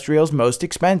industrials most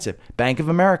expensive. Bank of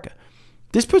America.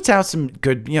 This puts out some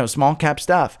good, small cap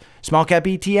stuff, small cap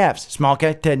ETFs, small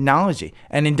cap technology,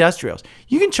 and industrials.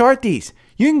 You can chart these.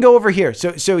 You can go over here.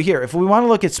 So here, if we want to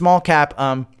look at small cap,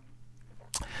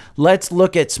 let's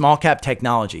look at small cap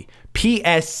technology,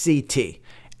 PSCT,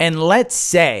 and let's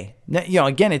say,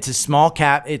 again, it's a small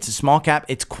cap. It's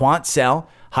quant sell,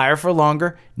 higher for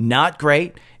longer, not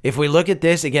great. If we look at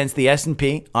this against the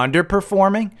S&P,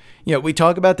 underperforming. We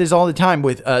talk about this all the time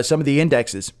with some of the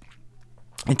indexes.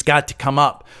 It's got to come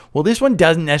up. Well, this one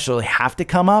doesn't necessarily have to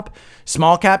come up.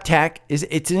 Small cap tech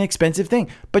it's an expensive thing,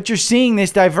 but you're seeing this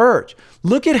diverge.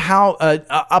 Look at how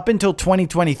up until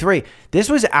 2023, this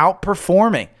was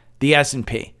outperforming the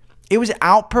S&P. It was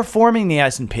outperforming the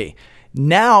S&P.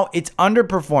 Now it's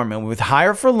underperforming. With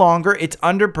higher for longer, it's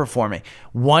underperforming.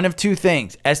 One of two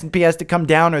things. S&P has to come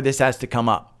down or this has to come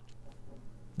up.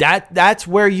 That's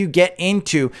where you get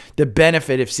into the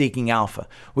benefit of seeking alpha.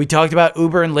 We talked about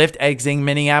Uber and Lyft exiting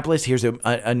Minneapolis. Here's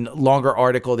a longer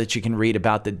article that you can read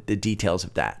about the details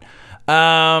of that.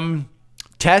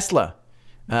 Tesla.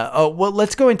 Well,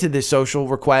 let's go into the social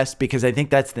request because I think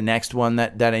that's the next one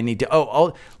that I need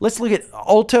to. Let's look at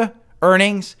Ulta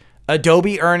earnings,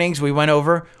 Adobe earnings. We went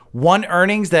over one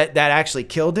earnings that actually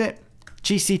killed it.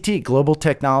 GCT, Global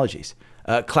Technologies,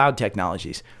 Cloud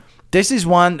Technologies. This is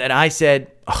one that I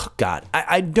said, oh God,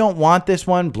 I don't want this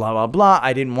one, blah, blah, blah.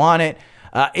 I didn't want it.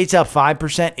 It's up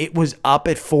 5%. It was up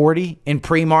at 40 in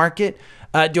pre-market.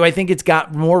 Do I think it's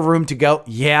got more room to go?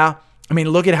 Yeah. I mean,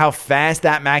 look at how fast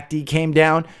that MACD came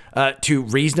down to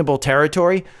reasonable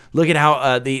territory. Look at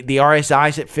how the RSI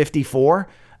is at 54.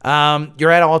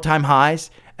 You're at all-time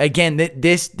highs. Again,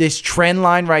 this trend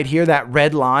line right here, that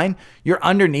red line, you're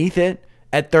underneath it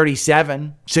at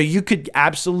 37. So you could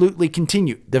absolutely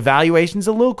continue. The valuation's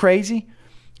a little crazy,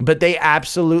 but they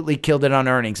absolutely killed it on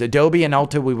earnings. Adobe and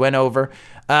Ulta, we went over.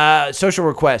 Social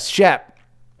requests. Shep,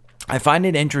 I find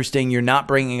it interesting you're not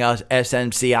bringing us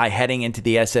SMCI heading into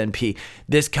the S&P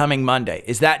this coming Monday.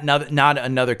 Is that not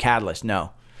another catalyst?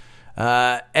 No.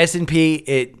 S&P,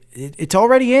 it's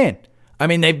already in. I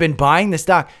mean, they've been buying the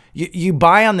stock. You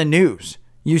buy on the news.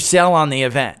 You sell on the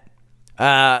event.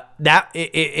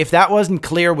 If that wasn't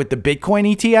clear with the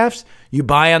Bitcoin ETFs, you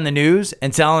buy on the news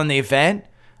and sell on the event.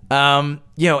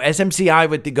 SMCI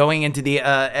with the going into the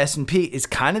S&P is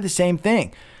kind of the same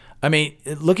thing. I mean,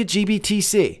 look at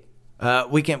GBTC.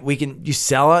 You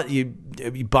sell it,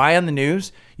 you buy on the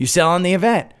news, you sell on the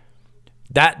event.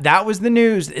 That was the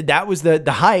news. That was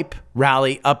the hype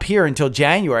rally up here until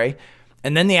January,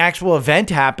 and then the actual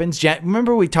event happens.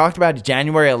 Remember we talked about it,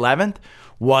 January 11th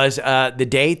was the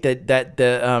date that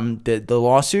the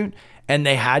lawsuit, and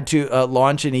they had to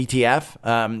launch an ETF,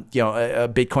 a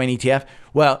Bitcoin ETF.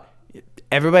 Well,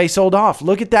 everybody sold off.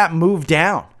 Look at that move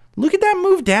down. Look at that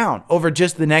move down over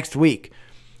just the next week.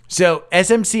 So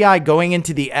SMCI going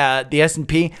into the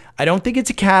S&P, I don't think it's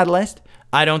a catalyst.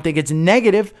 I don't think it's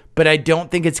negative, but I don't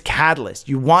think it's catalyst.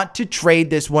 You want to trade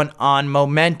this one on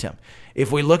momentum. If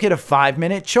we look at a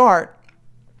 5-minute chart,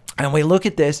 and we look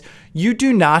at this, you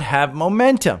do not have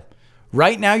momentum.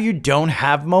 Right now, you don't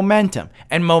have momentum.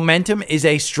 And momentum is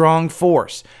a strong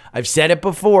force. I've said it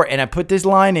before, and I put this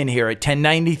line in here at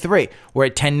 1093. We're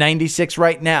at 1096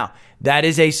 right now. That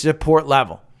is a support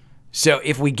level. So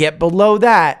if we get below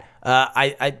that,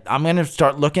 I'm going to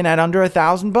start looking at under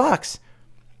 $1,000.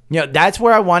 That's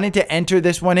where I wanted to enter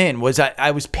this one in, was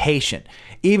I was patient.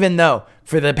 Even though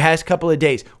for the past couple of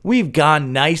days, we've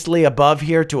gone nicely above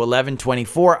here to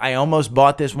 1124. I almost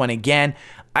bought this one again.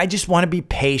 I just want to be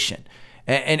patient,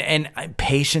 and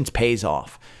patience pays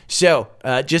off. So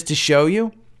just to show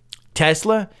you,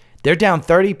 Tesla, they're down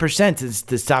 30% since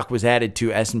the stock was added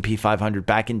to S&P 500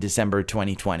 back in December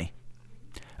 2020.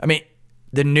 I mean,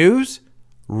 the news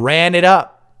ran it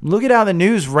up. Look at how the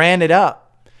news ran it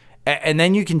up. And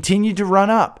then you continue to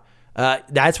run up.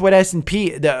 That's what what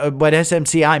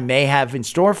SMCI may have in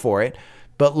store for it.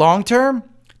 But long term,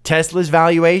 Tesla's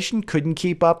valuation couldn't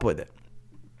keep up with it.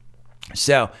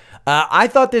 So I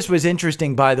thought this was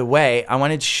interesting, by the way. I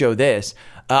wanted to show this.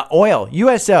 Oil,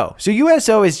 USO. So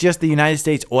USO is just the United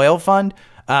States Oil Fund.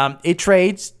 It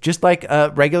trades just like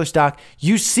a regular stock.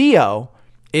 UCO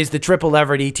is the triple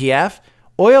levered ETF.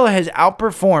 Oil has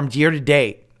outperformed year to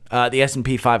date the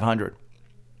S&P 500.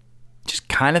 Just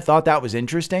kind of thought that was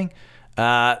interesting.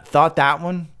 Thought that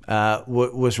one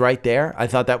was right there. I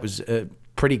thought that was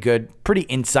pretty good, pretty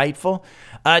insightful.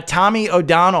 Tommy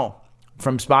O'Donnell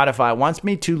from Spotify wants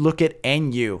me to look at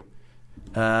NU.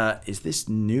 Is this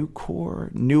New Core?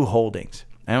 New Holdings.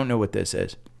 I don't know what this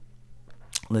is.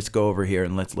 Let's go over here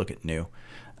and let's look at New.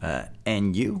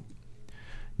 NU.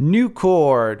 New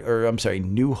Core, or I'm sorry,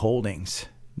 New Holdings.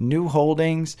 New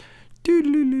Holdings.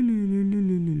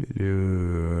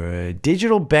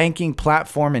 Digital banking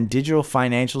platform and digital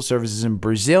financial services in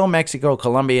Brazil, Mexico,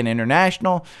 Colombia, and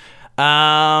international.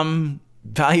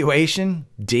 Valuation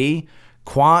D.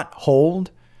 Quant hold.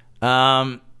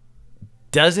 Doesn't,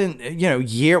 1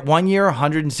 year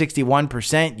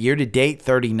 161%, year to date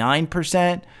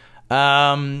 39%.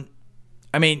 I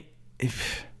mean,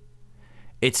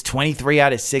 it's 23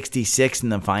 out of 66 in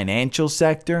the financial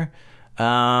sector.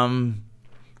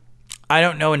 I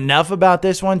don't know enough about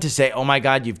this one to say, oh my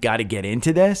God, you've got to get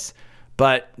into this.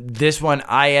 But this one,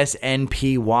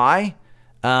 ISNPY,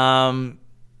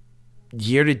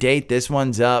 year to date, this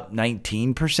one's up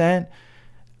 19%.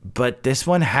 but this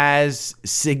one has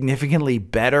significantly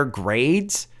better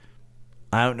grades.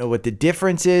 I don't know what the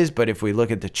difference is, but if we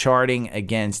look at the charting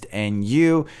against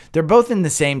NU, they're both in the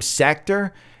same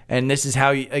sector. And this is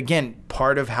how you, again,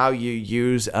 part of how you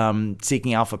use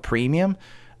Seeking Alpha Premium.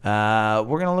 We're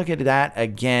going to look at that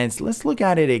against, let's look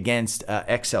at it against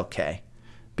XLK.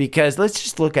 Because let's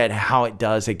just look at how it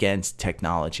does against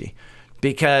technology.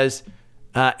 Because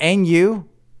NU,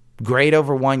 grade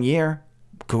over 1 year,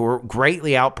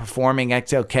 greatly outperforming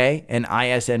XLK and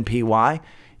ISNPY.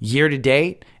 Year to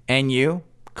date, NU,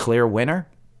 clear winner.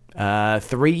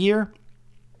 3 year,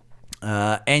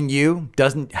 NU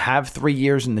doesn't have 3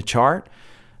 years in the chart,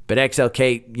 but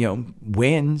XLK,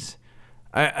 wins.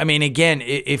 I mean, again,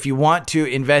 if you want to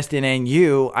invest in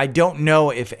NU, I don't know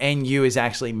if NU is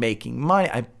actually making money.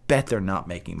 I bet they're not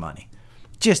making money.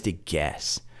 Just a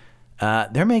guess.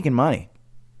 They're making money.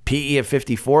 PE of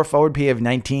 54, forward PE of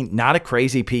 19. Not a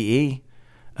crazy PE.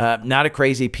 Not a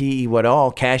crazy PE at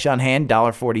all. Cash on hand,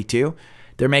 $1.42.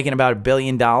 They're making about $1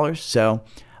 billion. So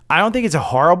I don't think it's a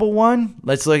horrible one.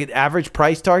 Let's look at average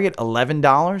price target,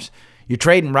 $11. You're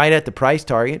trading right at the price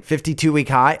target. 52-week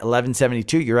high,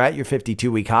 $11.72. You're at your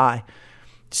 52-week high.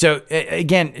 So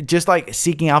again, just like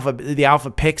Seeking Alpha, the Alpha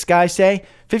Picks guys say,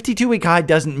 52-week high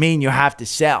doesn't mean you have to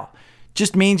sell.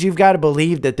 Just means you've got to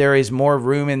believe that there is more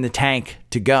room in the tank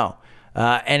to go.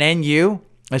 And NU,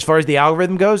 as far as the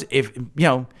algorithm goes, if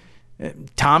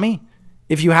Tommy,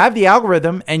 if you have the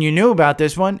algorithm and you knew about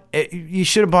this one, you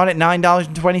should have bought it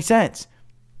 $9.20.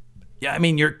 Yeah, I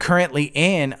mean, you're currently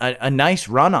in a nice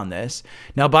run on this.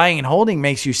 Now, buying and holding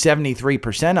makes you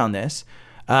 73% on this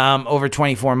over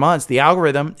 24 months. The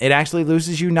algorithm, it actually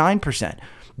loses you 9%.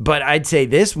 But I'd say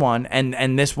this one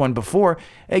and this one before,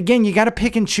 again, you got to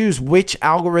pick and choose which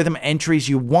algorithm entries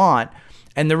you want.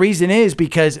 And the reason is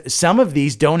because some of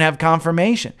these don't have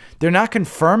confirmation. They're not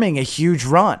confirming a huge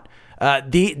run.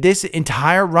 This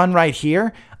entire run right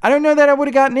here, I don't know that I would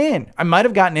have gotten in. I might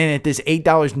have gotten in at this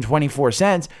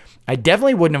 $8.24. I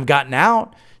definitely wouldn't have gotten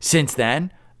out since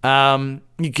then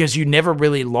because you never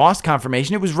really lost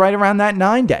confirmation. It was right around that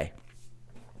 9-day.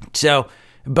 So,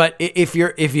 but if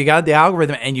you got the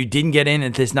algorithm and you didn't get in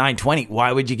at this 9.20,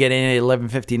 why would you get in at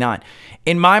 11.59?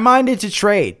 In my mind, it's a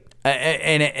trade.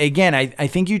 And again, I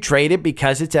think you trade it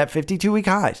because it's at 52-week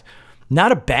highs.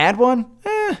 Not a bad one.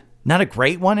 Not a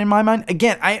great one in my mind.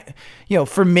 Again,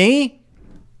 for me,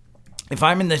 if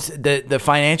I'm in the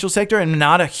financial sector and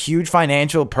not a huge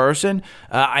financial person,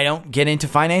 I don't get into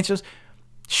financials.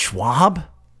 Schwab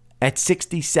at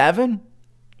 67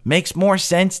 makes more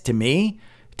sense to me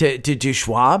to do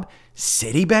Schwab.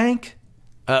 Citibank,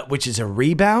 which is a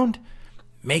rebound,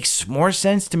 makes more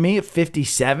sense to me at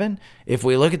 57. If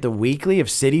we look at the weekly of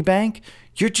Citibank,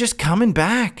 you're just coming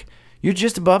back. You're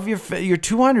just above your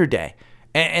 200-day.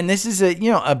 And this is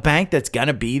a bank that's going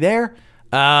to be there.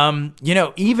 Even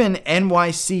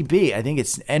NYCB, I think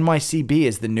it's NYCB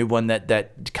is the new one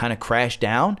that kind of crashed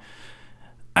down.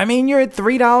 I mean, you're at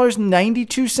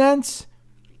 $3.92.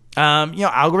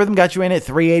 Algorithm got you in at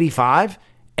 $3.85.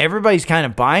 Everybody's kind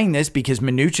of buying this because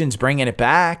Mnuchin's bringing it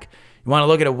back. You want to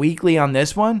look at a weekly on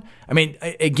this one? I mean,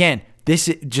 again, this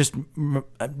is just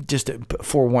a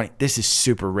forewarning. This is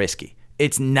super risky.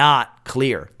 It's not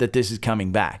clear that this is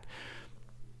coming back.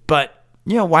 But,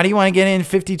 why do you want to get in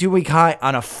 52-week high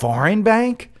on a foreign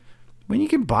bank when you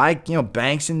can buy,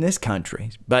 banks in this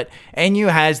country? But NU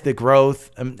has the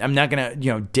growth. I'm not going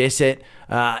to, diss it.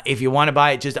 If you want to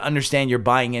buy it, just understand you're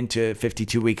buying into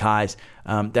 52-week highs.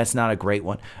 That's not a great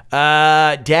one.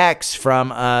 DEX from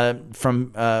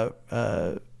Reddit.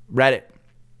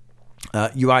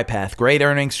 UiPath, great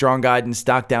earnings, strong guidance,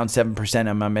 stock down 7%.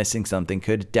 Am I missing something?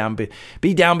 Could it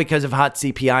be down because of hot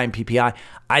CPI and PPI?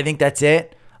 I think that's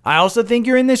it. I also think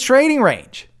you're in this trading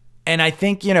range. And I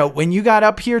think, when you got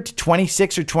up here to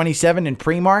 26 or 27 in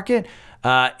pre-market,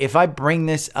 if I bring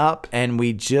this up and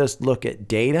we just look at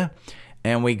data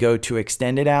and we go to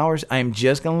extended hours, I'm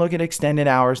just going to look at extended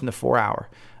hours in the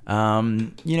 4-hour.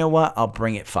 You know what? I'll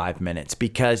bring it 5 minutes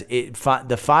because the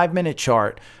 5-minute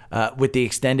chart with the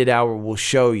extended hour will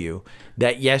show you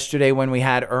that yesterday when we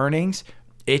had earnings,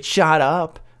 it shot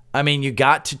up. I mean, you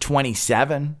got to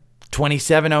 27.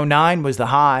 27.09 was the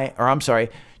high, or I'm sorry,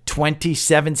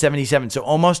 27.77. So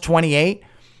almost 28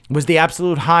 was the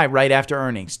absolute high right after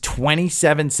earnings,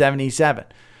 27.77.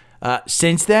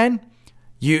 Since then,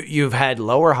 you've had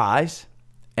lower highs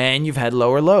and you've had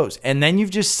lower lows, and then you've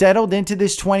just settled into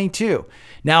this 22.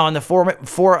 Now on the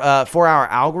 4-hour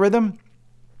algorithm,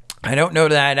 I don't know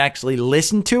that I'd actually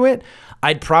listen to it.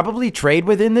 I'd probably trade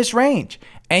within this range,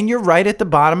 and you're right at the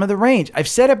bottom of the range. I've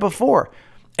said it before.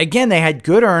 Again, they had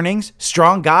good earnings,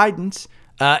 strong guidance.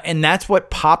 And that's what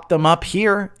popped them up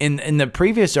here in the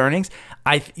previous earnings.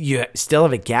 You still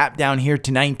have a gap down here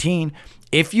to 19.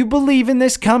 If you believe in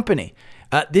this company,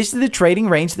 this is the trading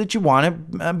range that you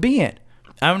want to be in.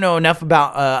 I don't know enough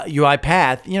about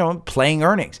UiPath, playing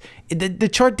earnings. The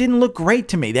chart didn't look great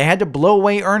to me. They had to blow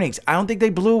away earnings. I don't think they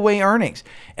blew away earnings.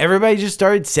 Everybody just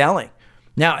started selling.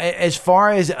 Now, as far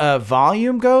as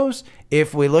volume goes,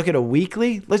 if we look at a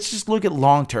weekly, let's just look at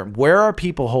long term. Where are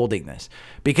people holding this?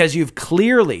 Because you've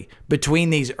clearly, between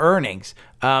these earnings,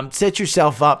 set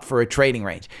yourself up for a trading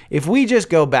range. If we just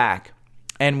go back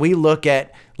and we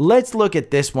let's look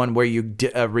at this one where you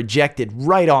rejected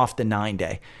right off the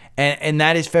 9-day. And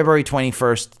that is February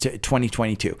 21st,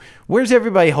 2022. Where's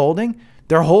everybody holding?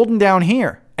 They're holding down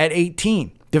here at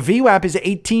 18. The VWAP is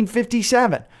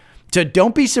 1857. So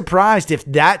don't be surprised if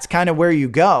that's kind of where you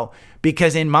go,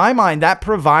 because in my mind, that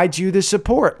provides you the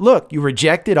support. Look, you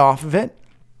rejected off of it.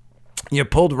 You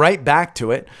pulled right back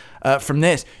to it from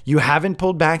this. You haven't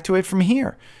pulled back to it from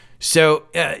here. So,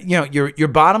 your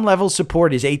bottom level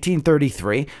support is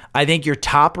 1833. I think your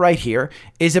top right here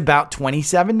is about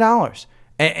 $27.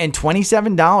 And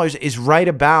 $27 is right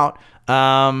about,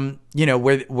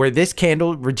 where this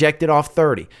candle rejected off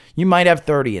 30. You might have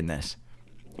 30 in this.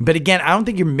 But again, I don't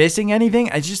think you're missing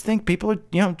anything. I just think people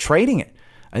are, trading it.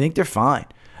 I think they're fine.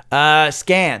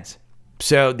 Scans.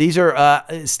 So these are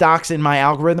stocks in my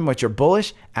algorithm, which are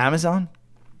bullish. Amazon.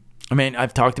 I mean,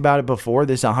 I've talked about it before.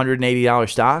 This is a $180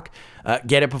 stock.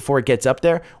 Get it before it gets up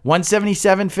there.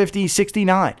 177.50,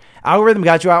 69. Algorithm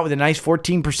got you out with a nice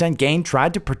 14% gain.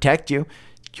 Tried to protect you.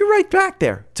 You're right back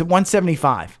there to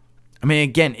 175. I mean,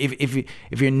 again,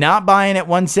 if you're not buying at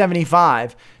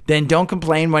 175, then don't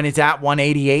complain when it's at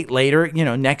 188 later,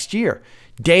 next year.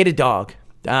 Datadog.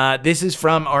 This is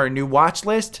from our new watch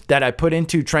list that I put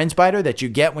into TrendSpider that you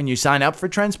get when you sign up for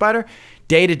TrendSpider.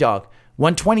 Datadog,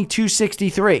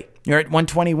 122.63. You're at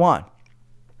 121.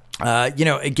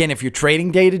 Again, if you're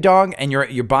trading Datadog and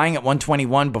you're buying at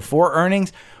 121 before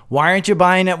earnings, why aren't you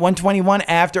buying at 121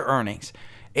 after earnings?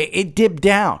 It dipped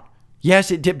down. Yes,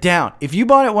 it dipped down. If you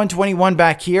bought at 121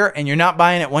 back here and you're not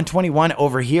buying at 121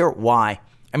 over here, why?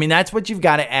 I mean, that's what you've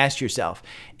got to ask yourself.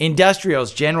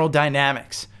 Industrials, General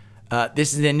Dynamics.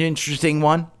 This is an interesting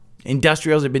one.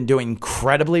 Industrials have been doing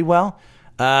incredibly well.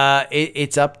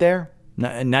 It's up there.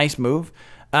 A nice move.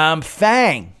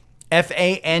 FANG,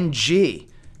 F-A-N-G.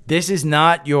 This is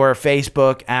not your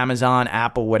Facebook, Amazon,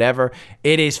 Apple, whatever.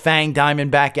 It is FANG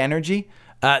Diamondback Energy.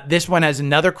 This one has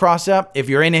another cross up. If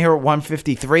you're in here at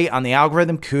 153 on the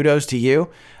algorithm, kudos to you.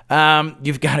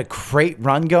 You've got a great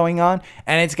run going on,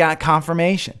 and it's got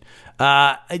confirmation.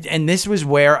 And this was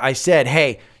where I said,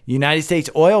 hey, United States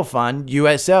Oil Fund,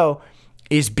 USO,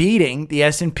 is beating the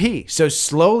S&P. So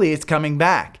slowly it's coming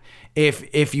back.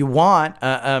 If you want,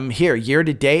 here, year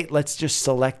to date, let's just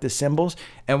select the symbols,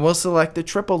 and we'll select the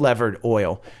triple levered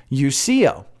oil,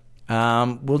 UCO.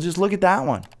 We'll just look at that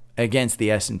one against the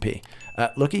S&P.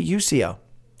 Look at UCO,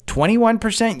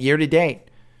 21% year to date.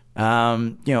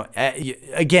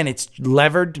 Again, it's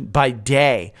levered by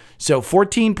day. So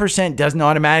 14% doesn't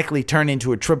automatically turn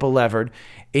into a triple levered.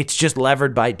 It's just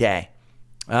levered by day.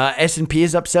 S&P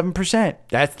is up 7%.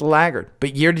 That's the laggard.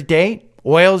 But year to date,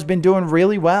 oil has been doing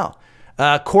really well.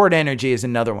 Cord Energy is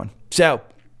another one. So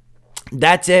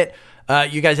that's it.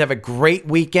 You guys have a great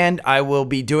weekend. I will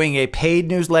be doing a paid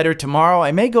newsletter tomorrow.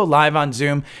 I may go live on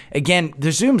Zoom. Again, the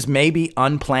Zooms may be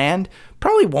unplanned.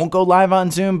 Probably won't go live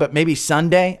on Zoom, but maybe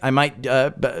Sunday I might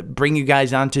bring you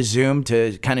guys onto Zoom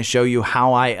to kind of show you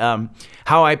how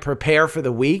I prepare for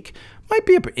the week. Might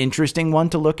be an interesting one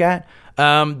to look at.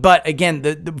 But again,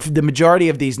 the majority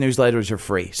of these newsletters are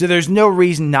free. So there's no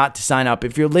reason not to sign up.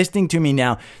 If you're listening to me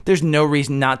now, there's no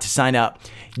reason not to sign up.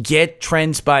 Get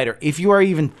TrendSpider. If you are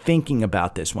even thinking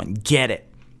about this one, get it.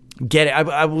 Get it.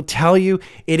 I will tell you,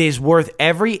 it is worth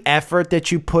every effort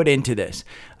that you put into this.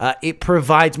 It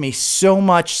provides me so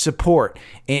much support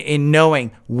in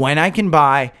knowing when I can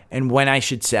buy and when I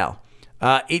should sell.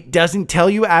 It doesn't tell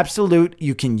you absolute.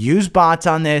 You can use bots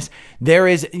on this. There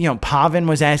is, Pavan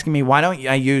was asking me, why don't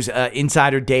I use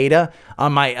insider data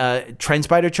on my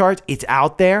TrendSpider charts? It's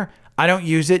out there. I don't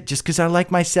use it just because I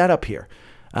like my setup here.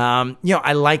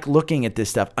 I like looking at this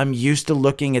stuff. I'm used to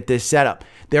looking at this setup.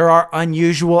 There are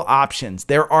unusual options.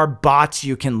 There are bots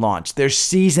you can launch. There's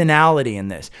seasonality in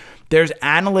this. There's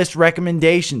analyst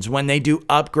recommendations when they do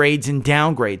upgrades and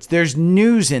downgrades. There's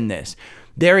news in this.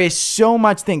 There is so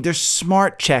much thing. There's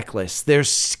smart checklists. There's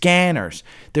scanners.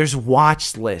 There's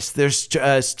watch lists. There's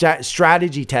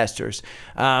strategy testers.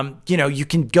 You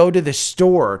can go to the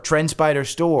store, TrendSpider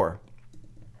store,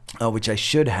 which I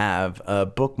should have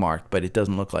bookmarked, but it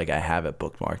doesn't look like I have it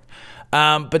bookmarked.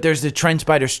 But there's the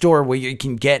TrendSpider store where you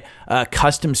can get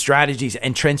custom strategies,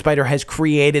 and TrendSpider has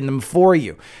created them for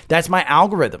you. That's my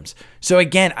algorithms. So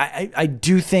again, I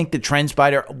do think the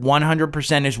TrendSpider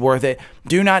 100% is worth it.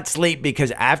 Do not sleep,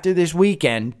 because after this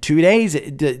weekend, 2 days,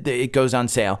 it goes on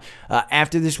sale.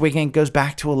 After this weekend, it goes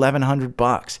back to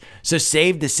 $1,100. So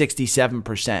save the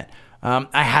 67%.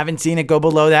 I haven't seen it go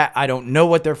below that. I don't know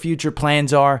what their future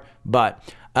plans are, but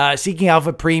Seeking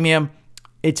Alpha Premium,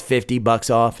 it's $50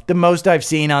 off. The most I've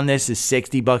seen on this is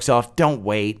 $60 off. Don't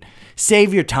wait.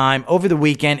 Save your time. Over the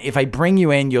weekend, if I bring you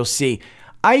in, you'll see.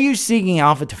 I use Seeking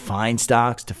Alpha to find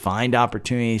stocks, to find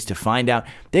opportunities, to find out.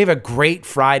 They have a great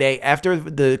Friday. After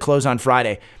the close on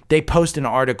Friday, they post an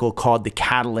article called The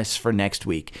Catalyst for next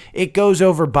week. It goes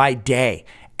over by day,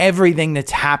 everything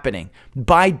that's happening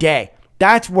by day.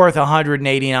 That's worth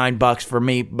 $189 for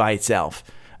me by itself.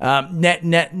 Let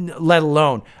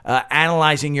alone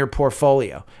analyzing your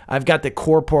portfolio. I've got the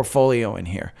core portfolio in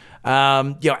here.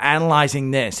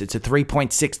 Analyzing this, it's a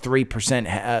 3.63%,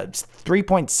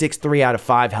 3.63 out of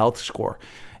 5 health score.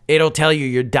 It'll tell you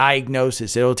your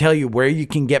diagnosis. It'll tell you where you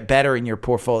can get better in your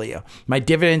portfolio. My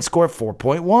dividend score,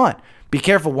 4.1. Be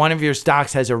careful. One of your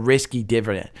stocks has a risky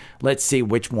dividend. Let's see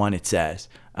which one it says.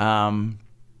 Eli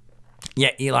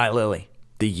Lilly,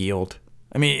 the yield.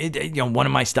 I mean, one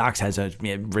of my stocks has a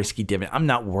risky dividend. I'm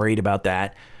not worried about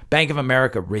that. Bank of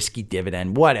America, risky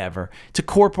dividend, whatever. It's a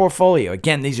core portfolio.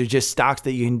 Again, these are just stocks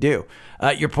that you can do.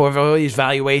 Your portfolio's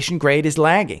valuation grade is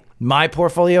lagging. My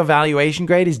portfolio valuation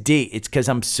grade is D. It's because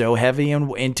I'm so heavy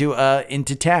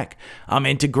into tech. I'm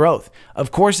into growth.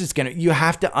 Of course, you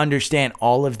have to understand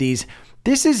all of these.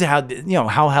 This is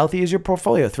how healthy is your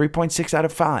portfolio? 3.6 out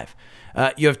of 5.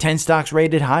 You have 10 stocks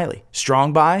rated highly.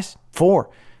 Strong buys, 4.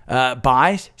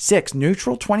 Buys, 6.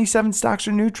 Neutral, 27 stocks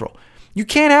are neutral. You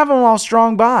can't have them all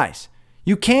strong buys.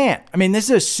 You can't. I mean, this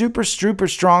is a super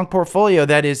strong portfolio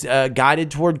that is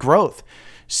guided toward growth.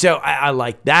 So I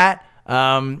like that.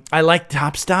 I like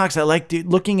top stocks. I like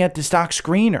looking at the stock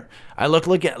screener. I like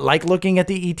looking at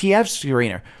the ETF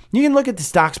screener. You can look at the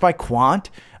stocks by quant.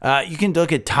 You can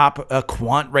look at top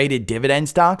quant rated dividend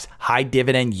stocks, high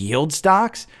dividend yield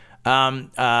stocks.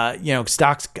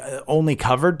 Stocks only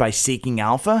covered by Seeking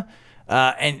Alpha.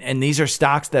 And these are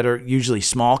stocks that are usually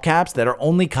small caps that are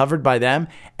only covered by them.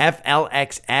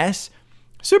 FLXS,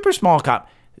 super small cap.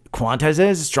 Quant has it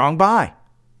as a strong buy.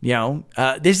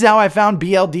 This is how I found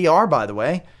BLDR, by the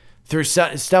way, through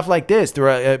stuff like this, through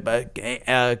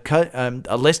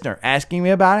a listener asking me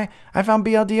about it. I found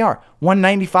BLDR,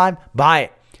 195, buy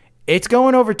it. It's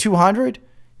going over 200.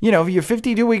 Your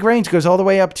 52-week range goes all the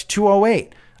way up to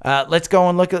 208. Let's go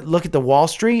and look at the Wall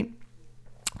Street.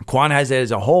 Quant has it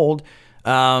as a hold.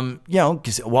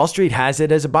 Because Wall Street has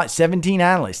it as a buy. 17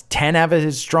 analysts, 10 have it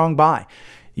as a strong buy.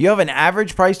 You have an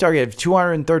average price target of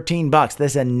 $213.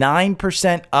 That's a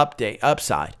 9%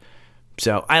 upside.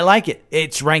 So I like it.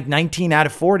 It's ranked 19 out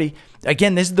of 40.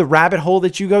 Again, this is the rabbit hole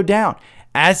that you go down.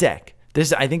 Azek.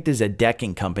 I think this is a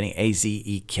decking company,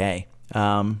 AZEK.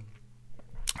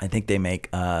 I think they make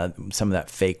some of that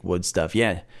fake wood stuff.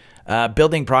 Yeah.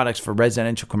 Building products for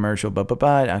residential, commercial,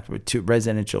 to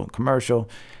residential, commercial.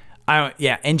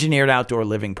 Engineered outdoor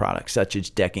living products such as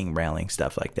decking, railing,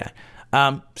 stuff like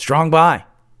that. Strong buy.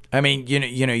 I mean,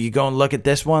 you go and look at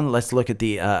this one. Let's look at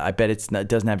the. I bet it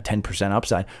doesn't have 10%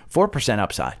 upside, 4%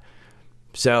 upside.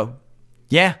 So,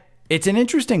 yeah, it's an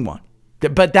interesting one.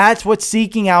 But that's what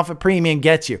Seeking Alpha Premium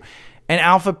gets you. And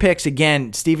Alpha Picks,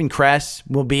 again, Stephen Kress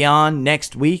will be on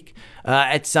next week.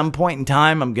 At some point in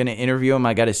time, I'm going to interview him.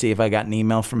 I got to see if I got an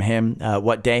email from him,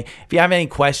 what day. If you have any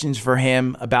questions for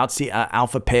him about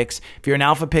Alpha Picks, if you're an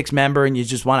Alpha Picks member and you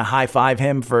just want to high-five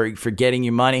him for getting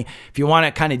you money, if you want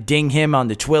to kind of ding him on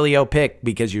the Twilio pick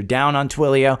because you're down on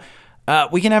Twilio,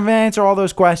 we can have him answer all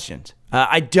those questions.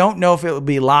 I don't know if it will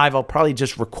be live. I'll probably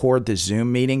just record the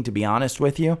Zoom meeting, to be honest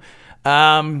with you.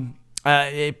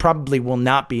 It probably will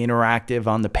not be interactive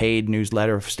on the paid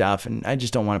newsletter stuff, and I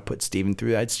just don't want to put Steven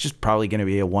through that. It's just probably going to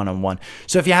be a one-on-one.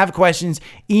 So if you have questions,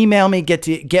 email me,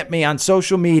 get me on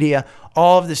social media.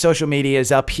 All of the social media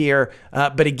is up here.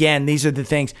 But again, these are the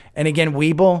things. And again,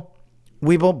 Webull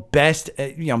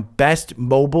best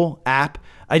mobile app.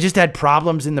 I just had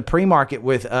problems in the pre-market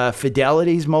with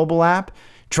Fidelity's mobile app,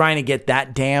 trying to get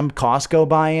that damn Costco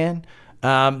buy-in.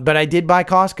 But I did buy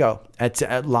Costco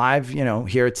at live,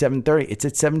 here at 7:30. It's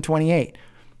at 7:28.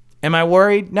 Am I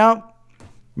worried? No.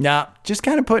 Just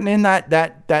kind of putting in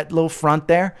that little front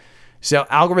there. So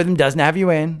algorithm doesn't have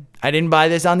you in. I didn't buy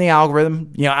this on the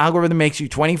algorithm. Algorithm makes you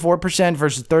 24%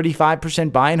 versus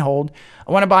 35% buy and hold.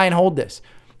 I want to buy and hold this.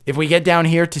 If we get down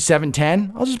here to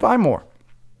 710, I'll just buy more.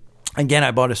 Again,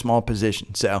 I bought a small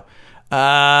position. So,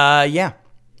 yeah.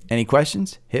 Any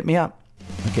questions? Hit me up.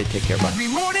 Okay, take care. Bye. Every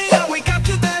morning I wake up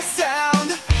to the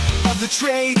sound of the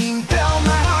trading bell.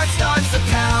 My heart starts to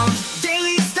pound.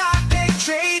 Daily stock pick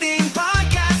trading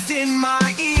podcast in my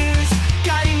ears,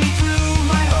 guiding me through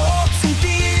my hopes and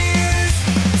fears.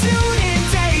 Tune in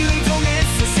daily, don't miss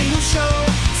a single show.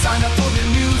 Sign up for the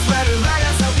newsletter, let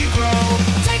us help you grow.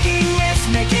 Taking risks,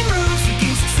 making moves,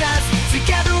 seeking success.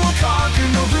 Together we'll conquer,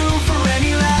 no room for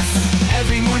any less.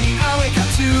 Every morning I wake up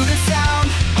to the sound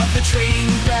of the trading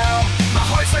bell. My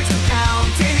heart starts to pound.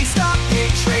 Daily stock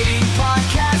pick trading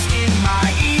podcast in my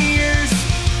ears,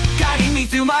 guiding me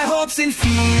through my hopes and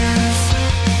fears.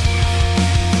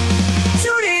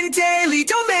 Tune in daily,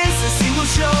 don't miss a